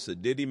all them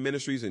sedity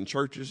ministries and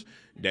churches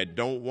that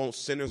don't want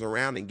sinners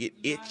around and get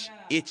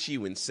itchy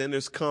when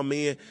sinners come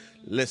in,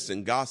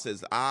 listen, God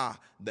says,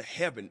 the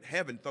heaven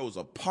throws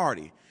a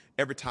party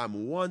every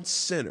time one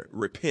sinner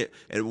repent.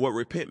 And what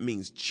repent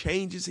means,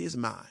 changes his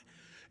mind.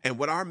 And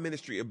what our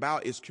ministry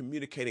about is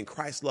communicating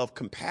Christ's love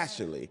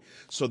compassionately,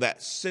 so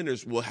that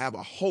sinners will have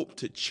a hope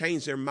to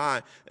change their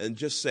mind and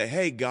just say,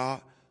 hey,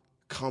 God,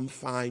 come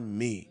find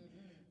me.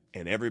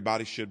 And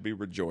everybody should be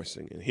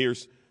rejoicing. And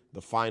here's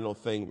the final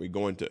thing. We're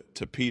going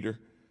to Peter.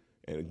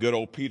 And good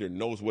old Peter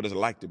knows what it's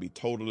like to be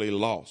totally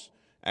lost,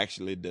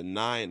 actually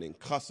denying and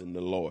cussing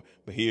the Lord.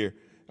 But here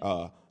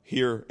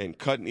and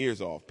cutting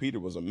ears off. Peter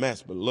was a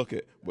mess. But look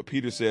at what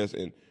Peter says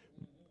in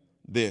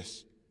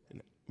this.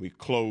 And we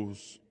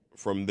close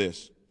from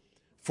this.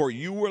 For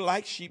you were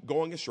like sheep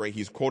going astray.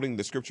 He's quoting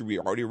the scripture we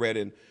already read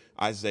in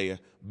Isaiah.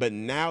 But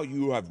now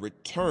you have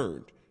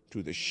returned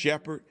to the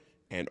shepherd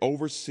and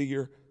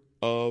overseer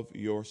of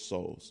your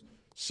souls.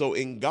 So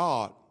in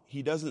God,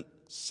 he doesn't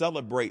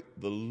celebrate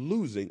the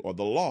losing or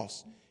the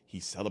loss. He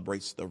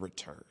celebrates the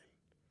return.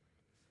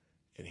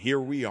 And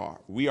here we are.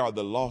 We are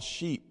the lost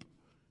sheep,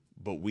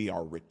 but we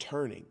are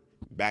returning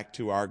back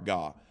to our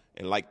God.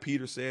 And like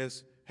Peter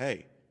says,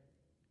 hey,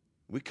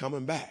 we're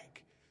coming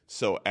back.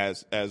 So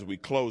as we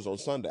close on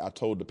Sunday, I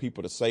told the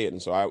people to say it.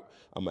 And so I'm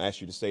going to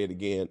ask you to say it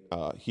again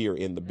here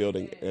in the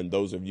building. And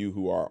those of you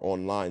who are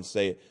online,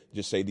 say it.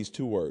 Just say these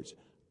two words.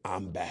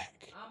 I'm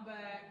back. I'm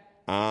back.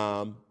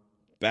 I'm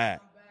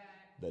back.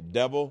 The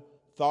devil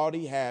thought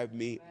he had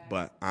me,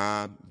 but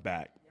I'm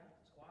back.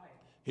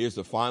 Here's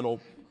the final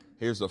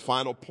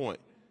point.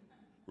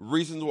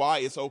 Reasons why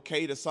it's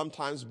okay to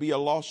sometimes be a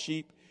lost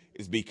sheep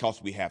is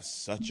because we have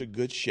such a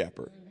good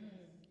shepherd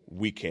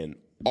we can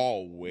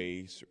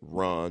always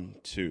run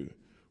to.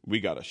 We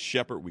got a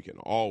shepherd we can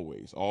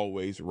always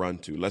run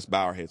to. Let's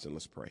bow our heads and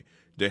let's pray.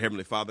 Dear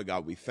Heavenly Father,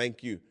 God, we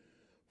thank you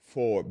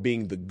for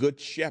being the good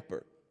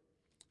shepherd.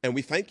 And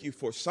we thank you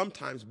for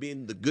sometimes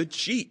being the good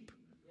sheep.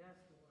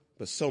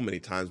 But so many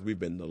times we've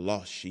been the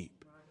lost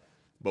sheep.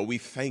 But we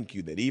thank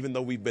you that even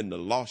though we've been the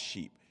lost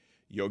sheep,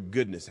 your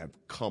goodness have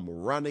come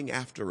running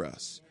after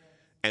us.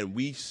 And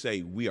we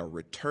say we are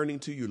returning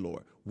to you,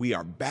 Lord. We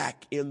are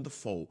back in the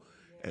fold.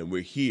 And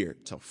we're here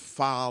to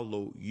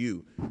follow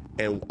you.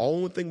 And the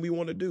only thing we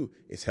want to do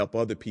is help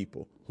other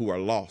people who are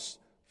lost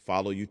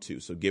follow you too.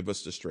 So give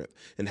us the strength.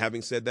 And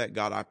having said that,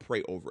 God, I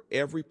pray over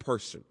every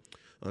person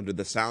under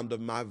the sound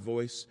of my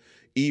voice,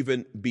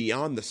 even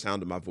beyond the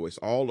sound of my voice,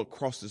 all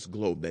across this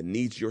globe that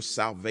needs your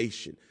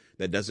salvation,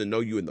 that doesn't know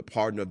you in the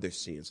pardon of their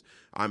sins.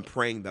 I'm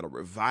praying that a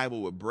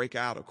revival would break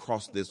out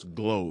across this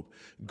globe,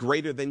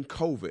 greater than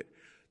COVID,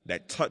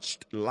 that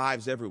touched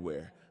lives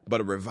everywhere.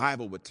 But a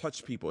revival would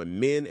touch people, and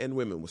men and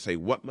women would say,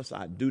 what must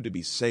I do to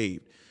be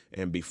saved?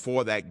 And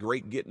before that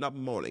great getting up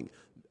morning,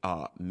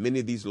 many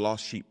of these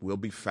lost sheep will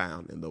be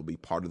found, and they'll be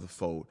part of the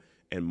fold,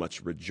 and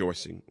much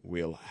rejoicing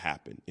will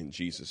happen. In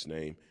Jesus'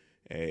 name,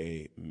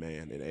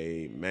 amen and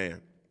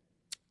amen.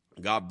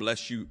 God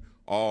bless you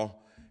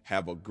all.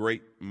 Have a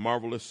great,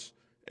 marvelous,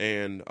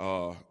 and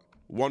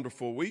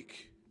wonderful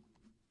week.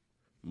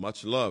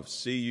 Much love.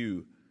 See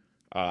you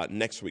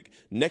next week.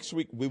 Next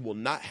week, we will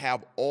not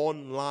have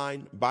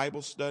online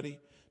Bible study.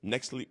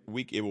 Next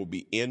week, it will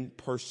be in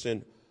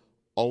person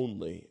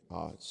only.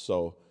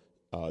 So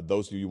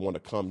those of you who want to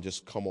come,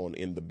 just come on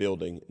in the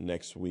building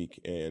next week.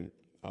 And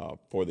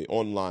for the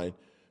online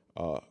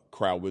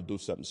crowd, we'll do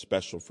something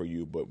special for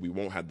you, but we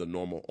won't have the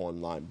normal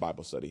online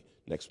Bible study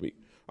next week.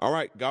 All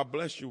right. God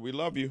bless you. We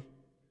love you.